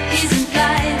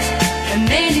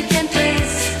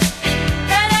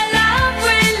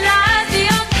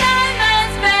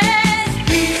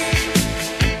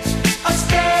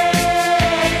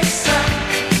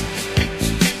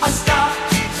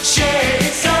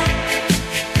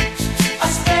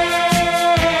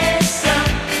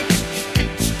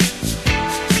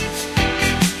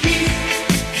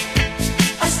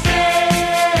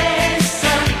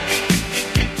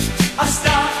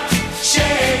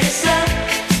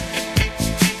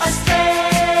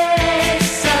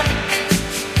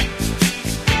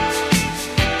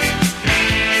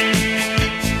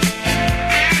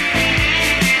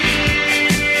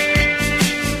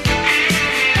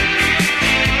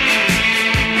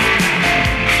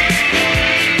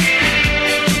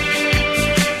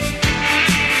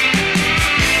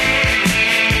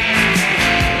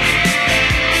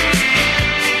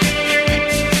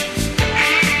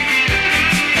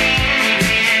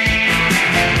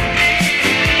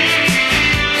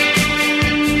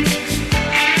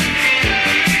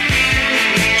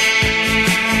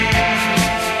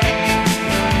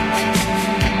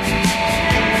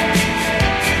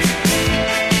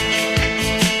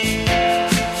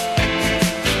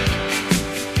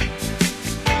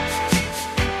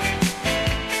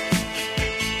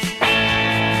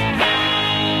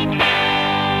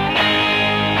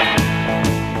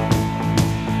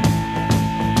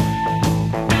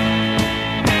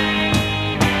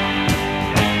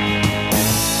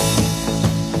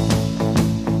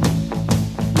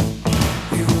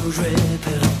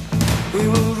 We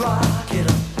will rock it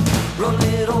up, roll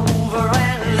it over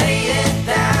and lay it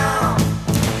down.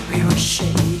 We were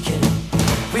shaking it,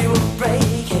 we were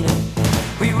breaking it.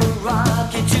 We were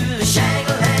rocking to the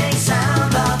shang-a-lang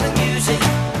sound of the music.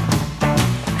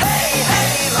 Hey,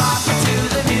 hey, rocking to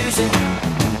the music.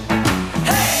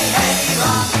 Hey, hey,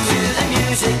 rocking to the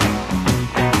music.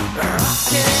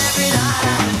 Rocking every night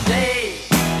of the day.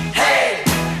 Hey,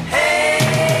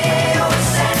 hey, oh, we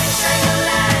sang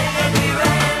shang-a-lang and we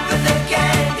ran with the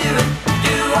gang,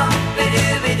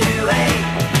 do-wop-a-doo-be-doo, hey.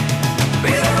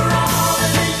 We were all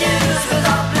in the news with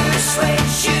our blue suede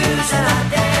shoes and our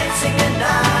dancing the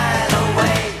night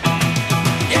away.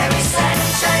 Yeah, we sang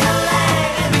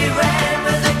shang-a-lang and we ran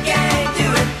with the gang,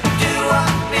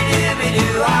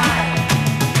 do-wop-a-doo-be-doo, aye.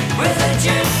 With the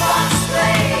jukebox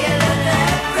playing and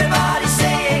everybody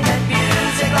saying that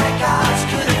music like ours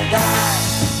couldn't die.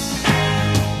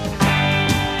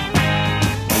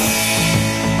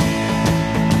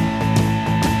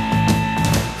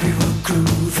 We were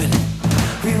grooving it,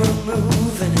 we were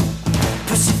moving it,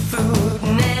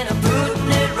 pussyfooting and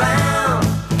booting it round.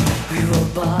 We were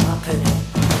bopping it,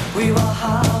 we were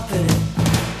hopping it,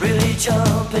 really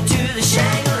jumping to the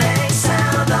shang-a-lang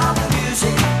sound of the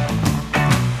music.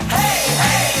 Hey,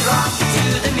 hey, rocking to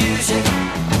the music.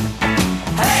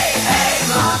 Hey, hey,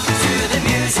 rocking to the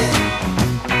music.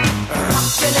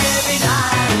 Rocking every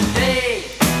night and day.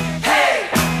 Hey,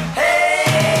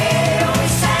 hey, oh, we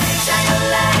sang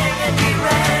shang-a-lang and we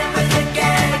ran with the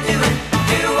gang, doing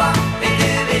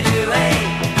do-wop-a-doo-be-doo, hey.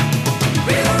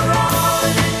 We were all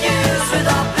in the news with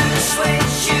our blue suede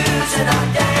shoes and our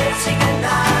dancing the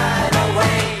night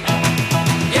away.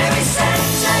 Yeah, we sang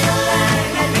shang-a-lang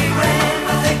and we ran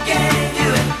with the gang,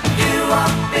 doing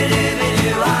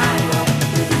do-wop-a-doo-be-doo, aye.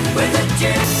 With the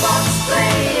jukebox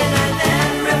playing and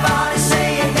everybody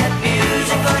saying that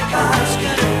music like ours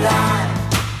couldn't die.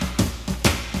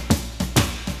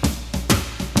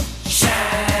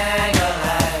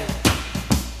 Shang-a-lang,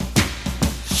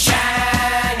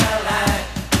 shang-a-lang,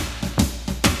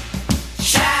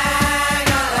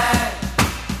 shang-a-lang,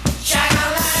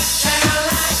 shang-a-lang,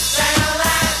 shang-a-lang,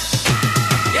 shang-a-lang.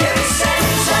 Yeah, we sang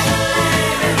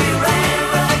shang-a-lang and we ran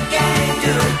with the gang,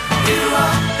 doing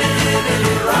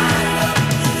do-wop-a-doo-be-doo, aye.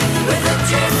 With the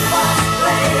jukebox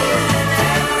playing and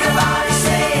everybody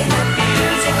saying that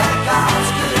music like ours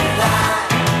couldn't die.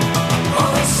 Oh,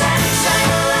 we sang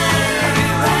shang-a-lang and we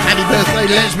ran. Happy birthday,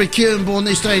 Les McKeown, born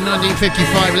this day in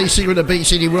 1955, lead singer of the Bay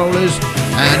City Rollers.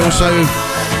 And also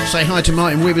say hi to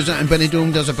Martin Withers out in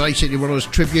Benidorm, does a Bay City Rollers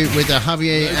tribute with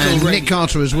Javier and Nick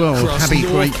Carter as well. Across Happy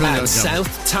North great and South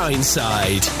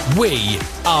Tyneside. We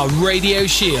are Radio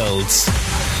Shields.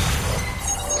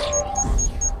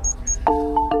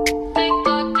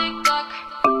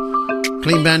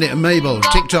 Clean Bandit and Mabel,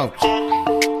 TikTok.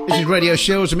 This is Radio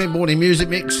Shields, a mid-morning music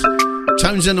mix.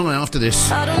 Tones and I after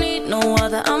this. I don't need no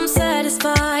other, I'm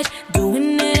satisfied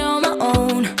doing it on my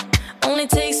own. Only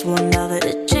takes one lover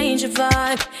to change your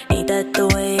vibe. Ain't that the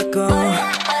way it goes?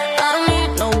 I don't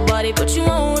need nobody, but you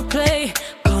won't replay.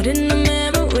 Caught in the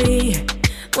memory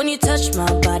when you touch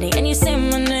my body and you say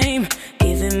my name,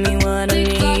 giving me what I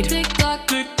need.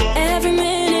 Every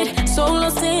minute, so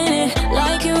lost in it,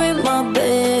 like you're in my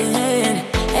bed.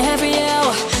 Every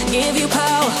hour, give you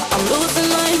power. I'm losing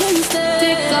mine instead.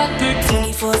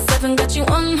 24/7, got you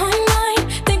on my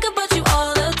mind. Think about you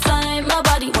all the time. My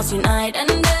body wants you night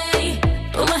and day.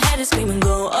 But my head is screaming,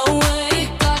 go away.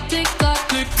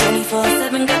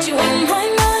 24/7, got you on my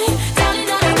mind. Tell me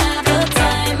that I have the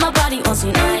time. My body wants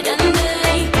you night and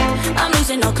day. I'm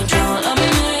losing no control of me.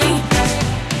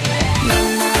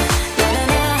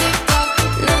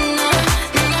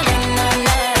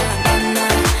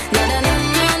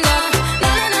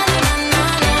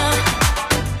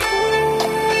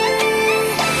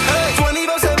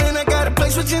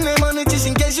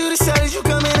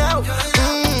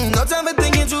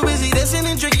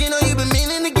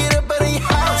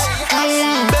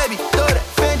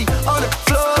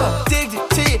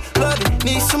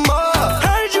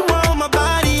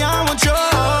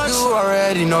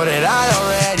 Know that I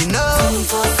already know.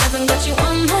 24/7, got you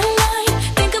on my mind.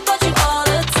 Think about you all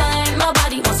the time. My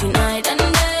body wants you night and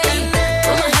day.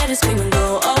 But my head is screaming,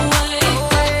 go away.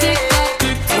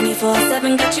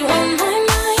 24/7, got you on my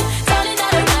mind. Tell me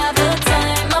that I have the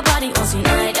time. My body wants you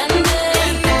night and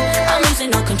day. I'm losing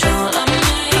no control of me.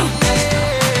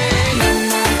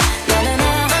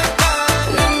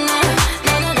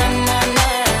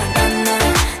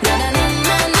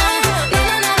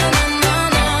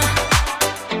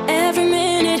 Every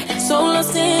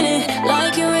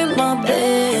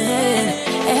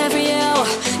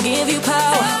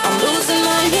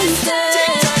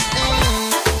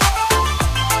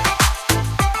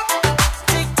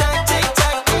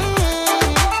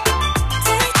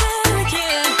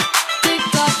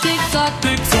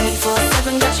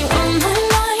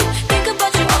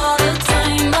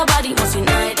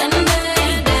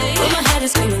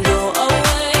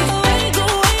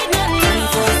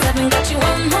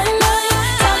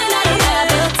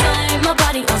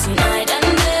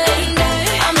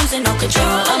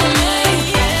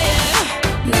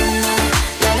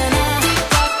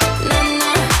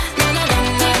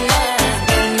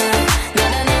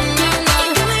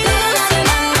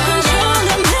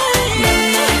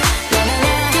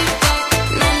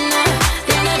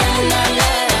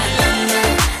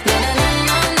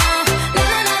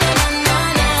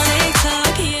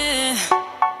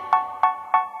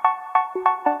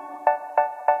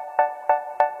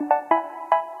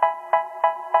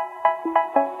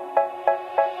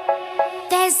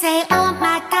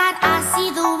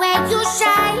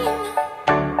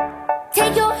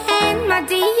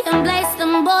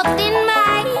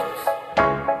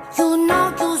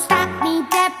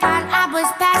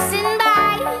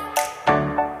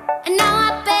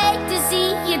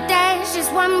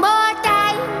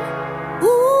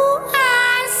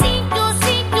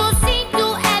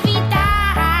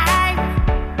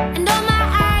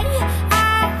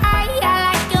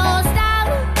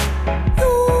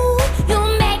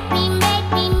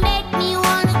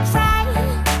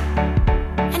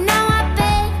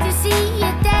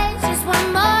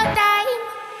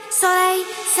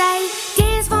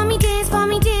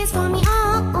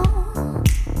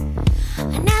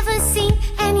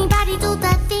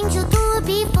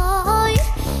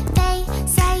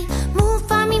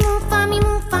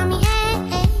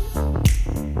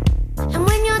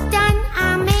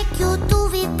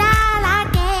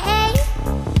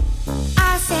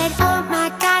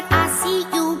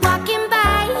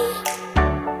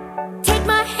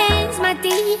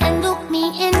me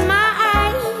in my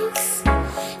eyes.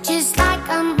 Just like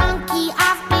a monkey,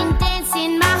 I've been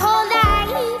dancing my whole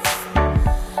life.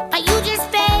 But you just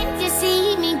beg to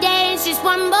see me dance just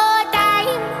one more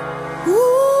time.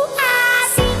 Ooh, I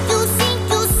see you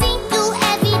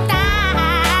every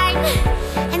time.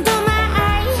 And oh my,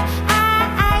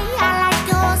 I like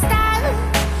your style.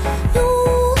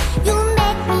 You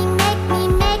make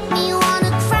me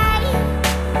wanna cry.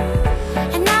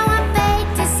 And now I beg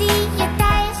to see you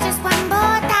dance just one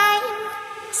more time.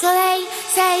 So they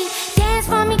say, dance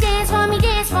for me, dance for me,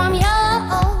 dance for me, oh,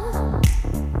 oh.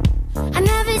 I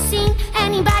never seen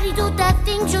anybody do the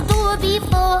things you do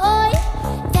before.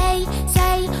 They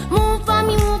say, move for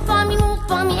me, move for me, move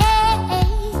for me, eh,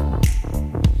 eh.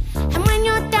 And when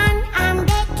you're done, I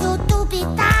beg you to be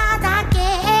that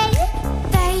again.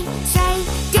 They say,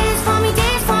 dance for me,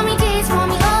 dance for me, dance for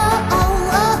me, oh, oh,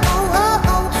 oh, oh,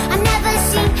 oh, oh. I never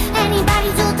seen anybody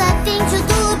do the things you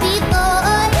do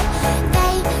before.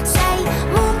 They say,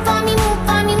 move for me, move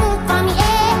for me, move for me,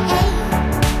 eh, eh.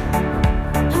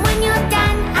 And when you're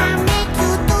done, I make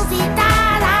you do it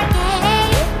that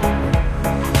again.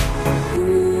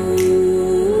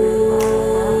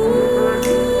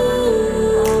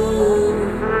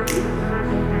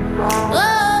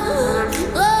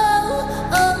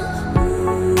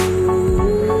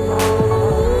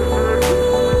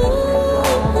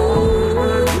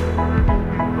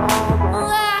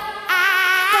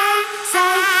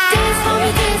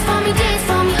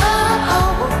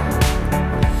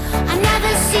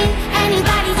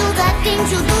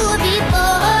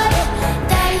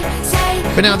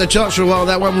 Been out of the charts for a while.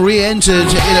 That one re-entered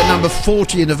in at number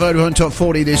 40 in the Vodafone Top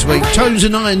 40 this week. Tones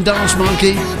and I and Dance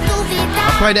Monkey.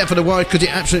 I played that for the wife because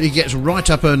it absolutely gets right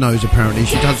up her nose, apparently.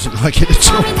 She doesn't like it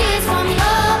at all.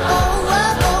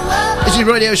 This is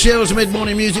Radio Shields, the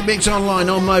mid-morning music mix online,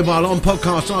 on mobile, on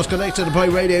podcast. Ask Alexa to play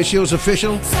Radio Shields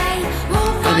official.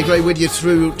 Andy Gray with you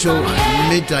through till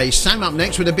midday. Sam up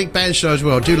next with a big band show as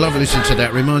well. Do love listening to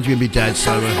that. Reminds me of my dad,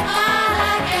 so...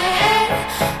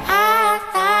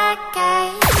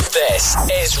 This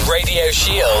is Radio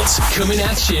Shields, coming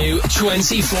at you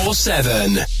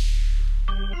 24/7.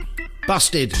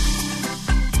 Busted.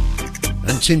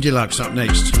 And Tim Deluxe up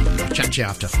next. I'll chat to you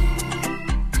after.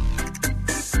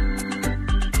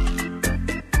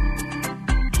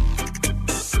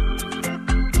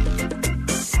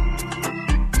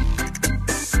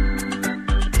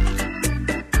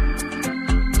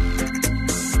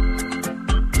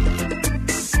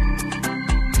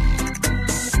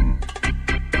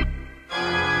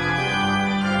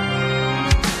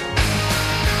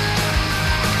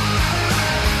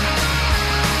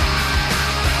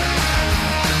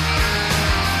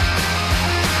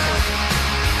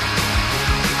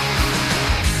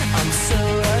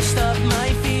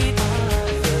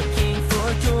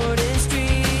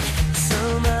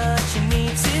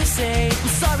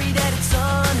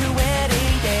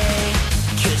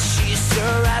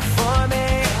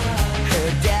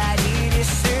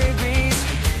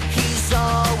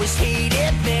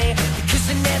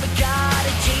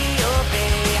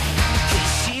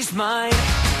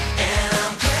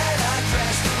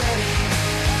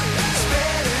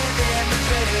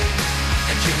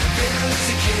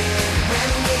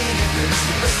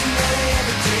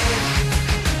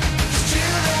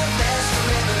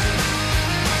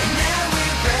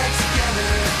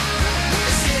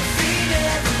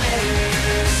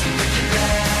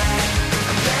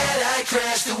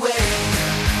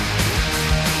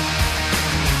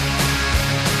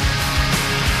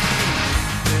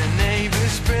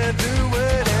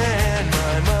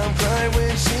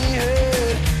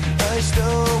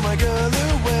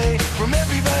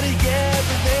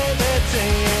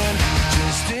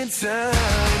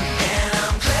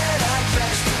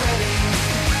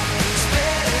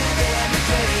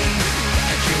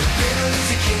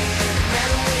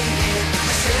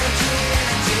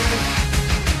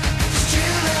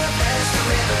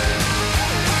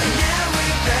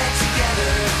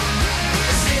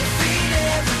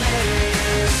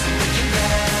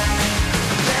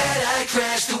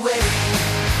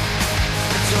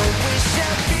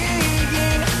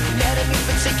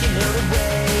 Taking her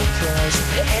away, 'cause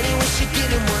anyway she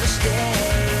getting worse.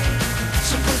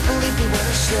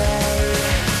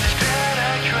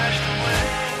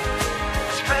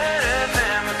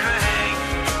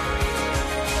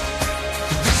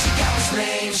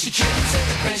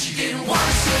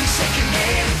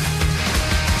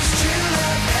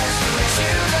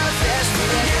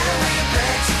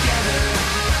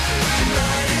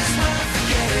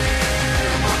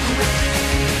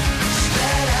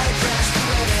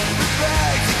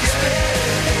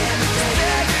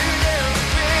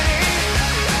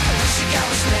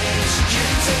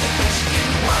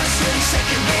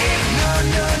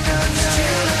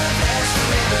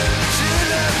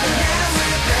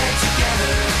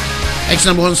 Next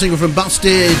number one single from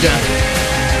Busted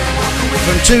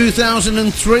from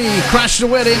 2003, Crash the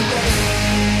Wedding.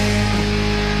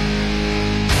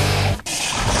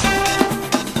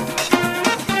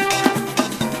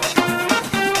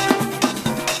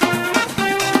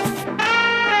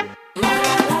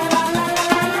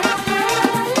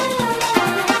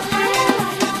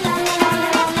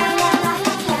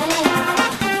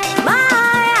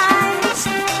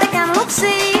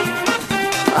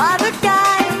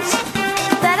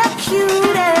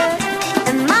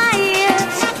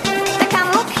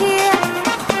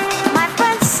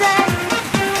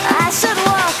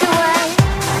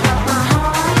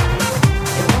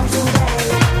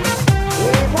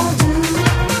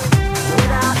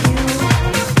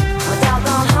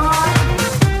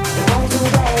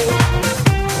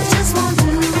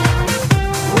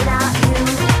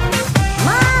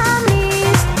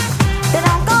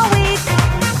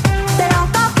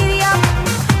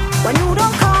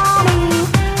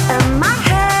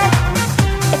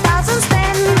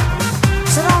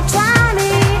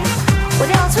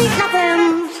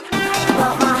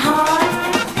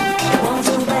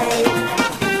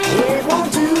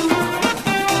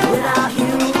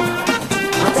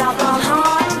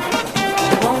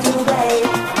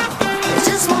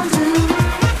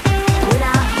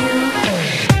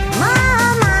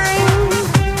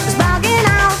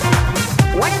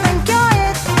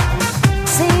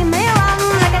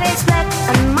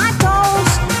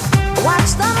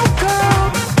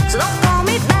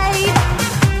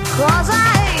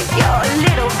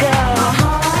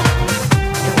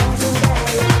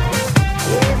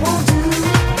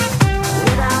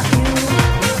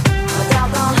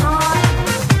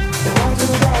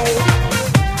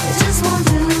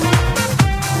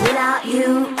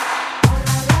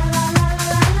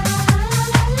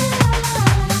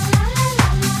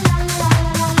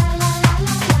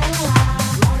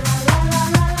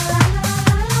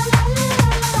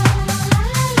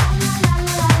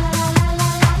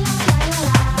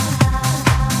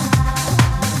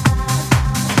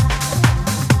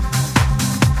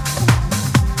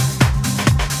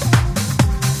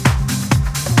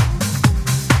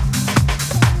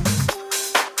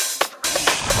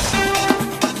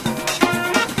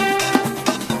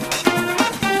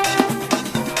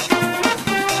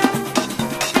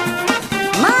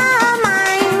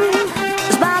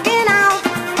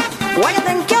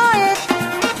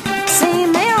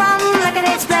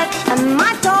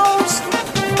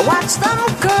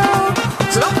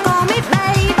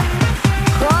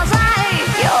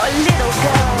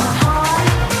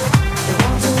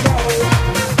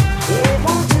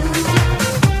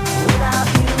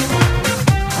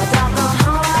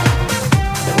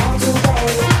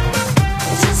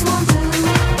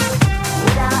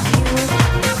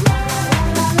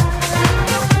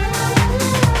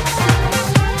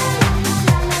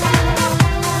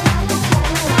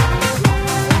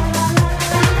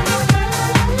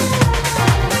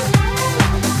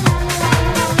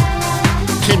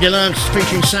 Deluxe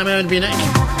featuring Sam Erdbinek.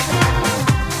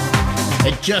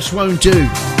 It just won't do.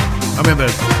 I remember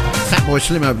Fatboy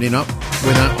Slim opening up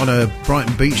with that on a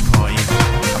Brighton Beach party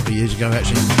a couple of years ago,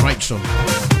 actually. Great song.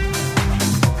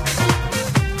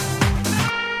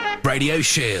 Radio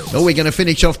Shield. Oh, we're going to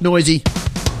finish off noisy.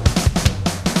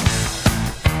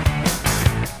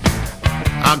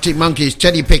 Arctic Monkeys,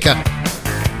 Teddy Picker.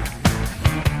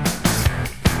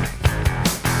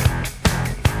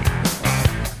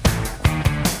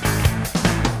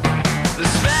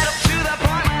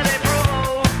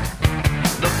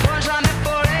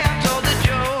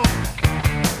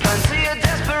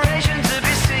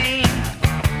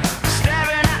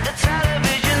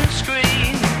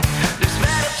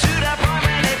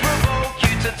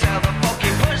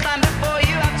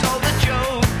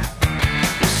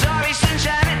 Sorry,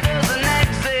 sunshine, it doesn't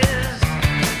exist.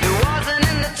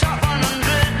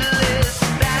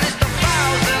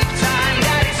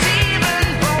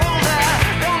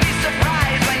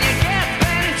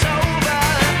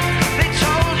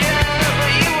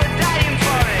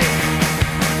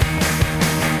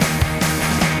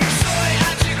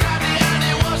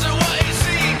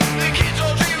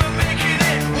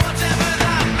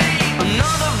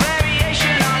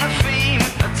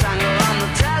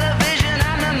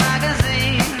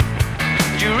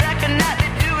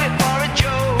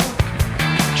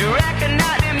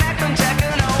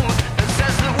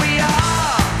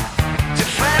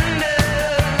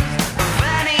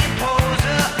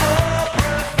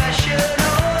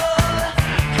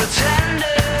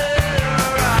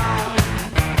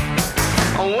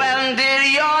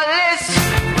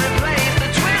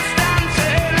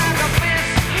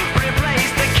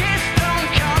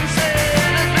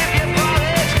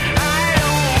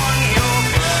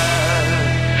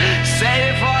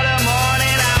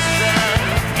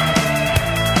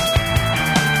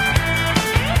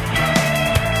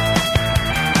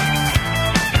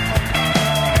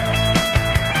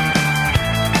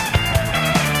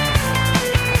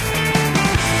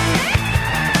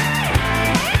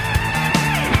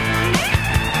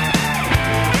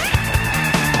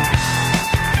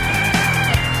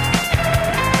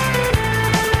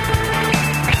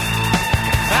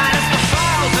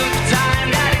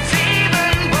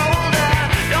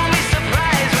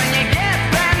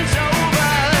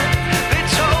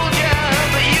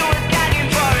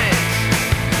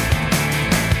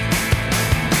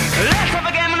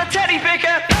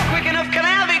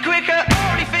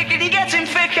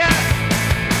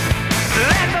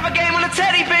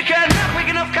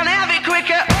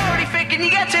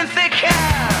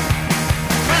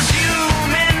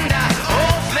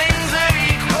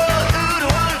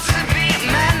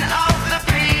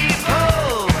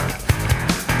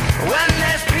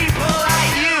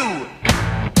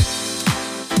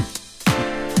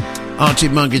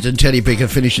 Arctic Monkeys and Teddy Picker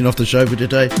finishing off the show for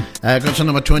today. Got to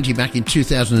number 20 back in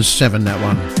 2007, that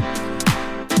one.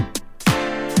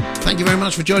 Thank you very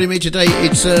much for joining me today.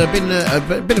 It's been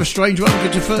a bit of a strange one,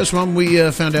 because the first one we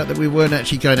found out that we weren't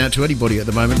actually going out to anybody at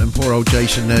the moment, and poor old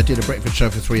Jason did a breakfast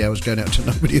show for 3 hours going out to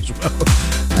nobody as well,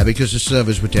 because the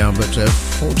servers were down, but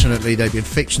fortunately they've been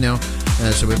fixed now,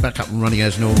 so we're back up and running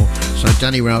as normal. So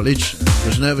Danny Routledge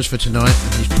was nervous for tonight,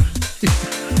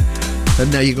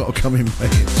 and now you've got to come in,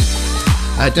 mate.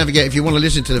 Don't forget, if you want to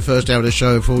listen to the first hour of the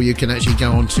show full, you can actually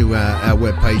go onto our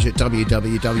webpage at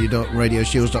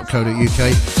www.radioshields.co.uk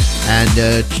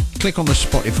and click on the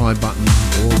Spotify button,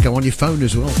 or go on your phone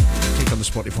as well. Click on the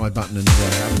Spotify button and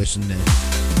have a listen there.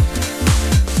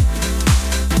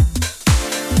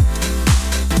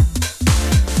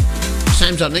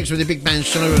 Sam's up next with the Big Band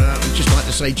Show. I'd just like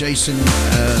to say Jason,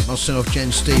 myself,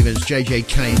 Jen Stevens, JJ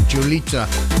Kane, Julita,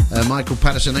 Michael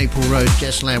Patterson, April Rose,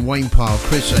 Jess Lamb, Wayne Pyle,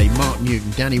 Chris A, Mark Newton,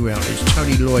 Danny Routledge,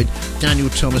 Tony Lloyd, Daniel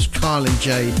Thomas, Kyle and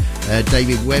Jade,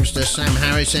 David Webster, Sam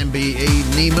Harris, MBE,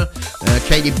 Nima,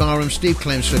 Katie Barham, Steve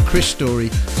Clemsford, Chris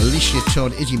Story, Alicia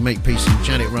Todd, Izzy Makepeace and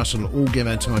Janet Russell all give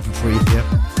our time for free here.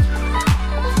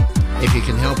 If you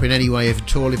can help in any way, if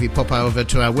at all, if you pop over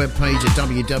to our webpage at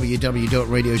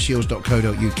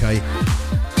www.radioshields.co.uk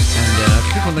and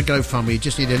click on the GoFundMe. You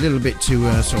just need a little bit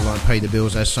to sort of like pay the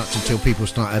bills as such until people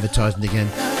start advertising again,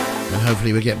 and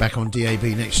hopefully we'll get back on DAB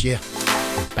next year.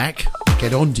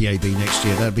 Get on DAB next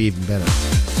year, that'd be even better.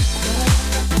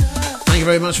 Thank you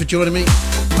very much for joining me.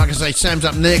 Like I say, Sam's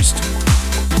up next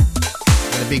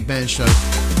and the Big Band Show.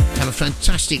 Have a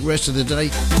fantastic rest of the day.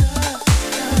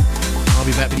 I'll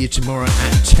be back with you tomorrow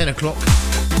at 10 o'clock.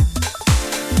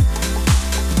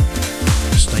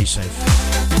 Stay safe.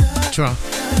 Ta-ra.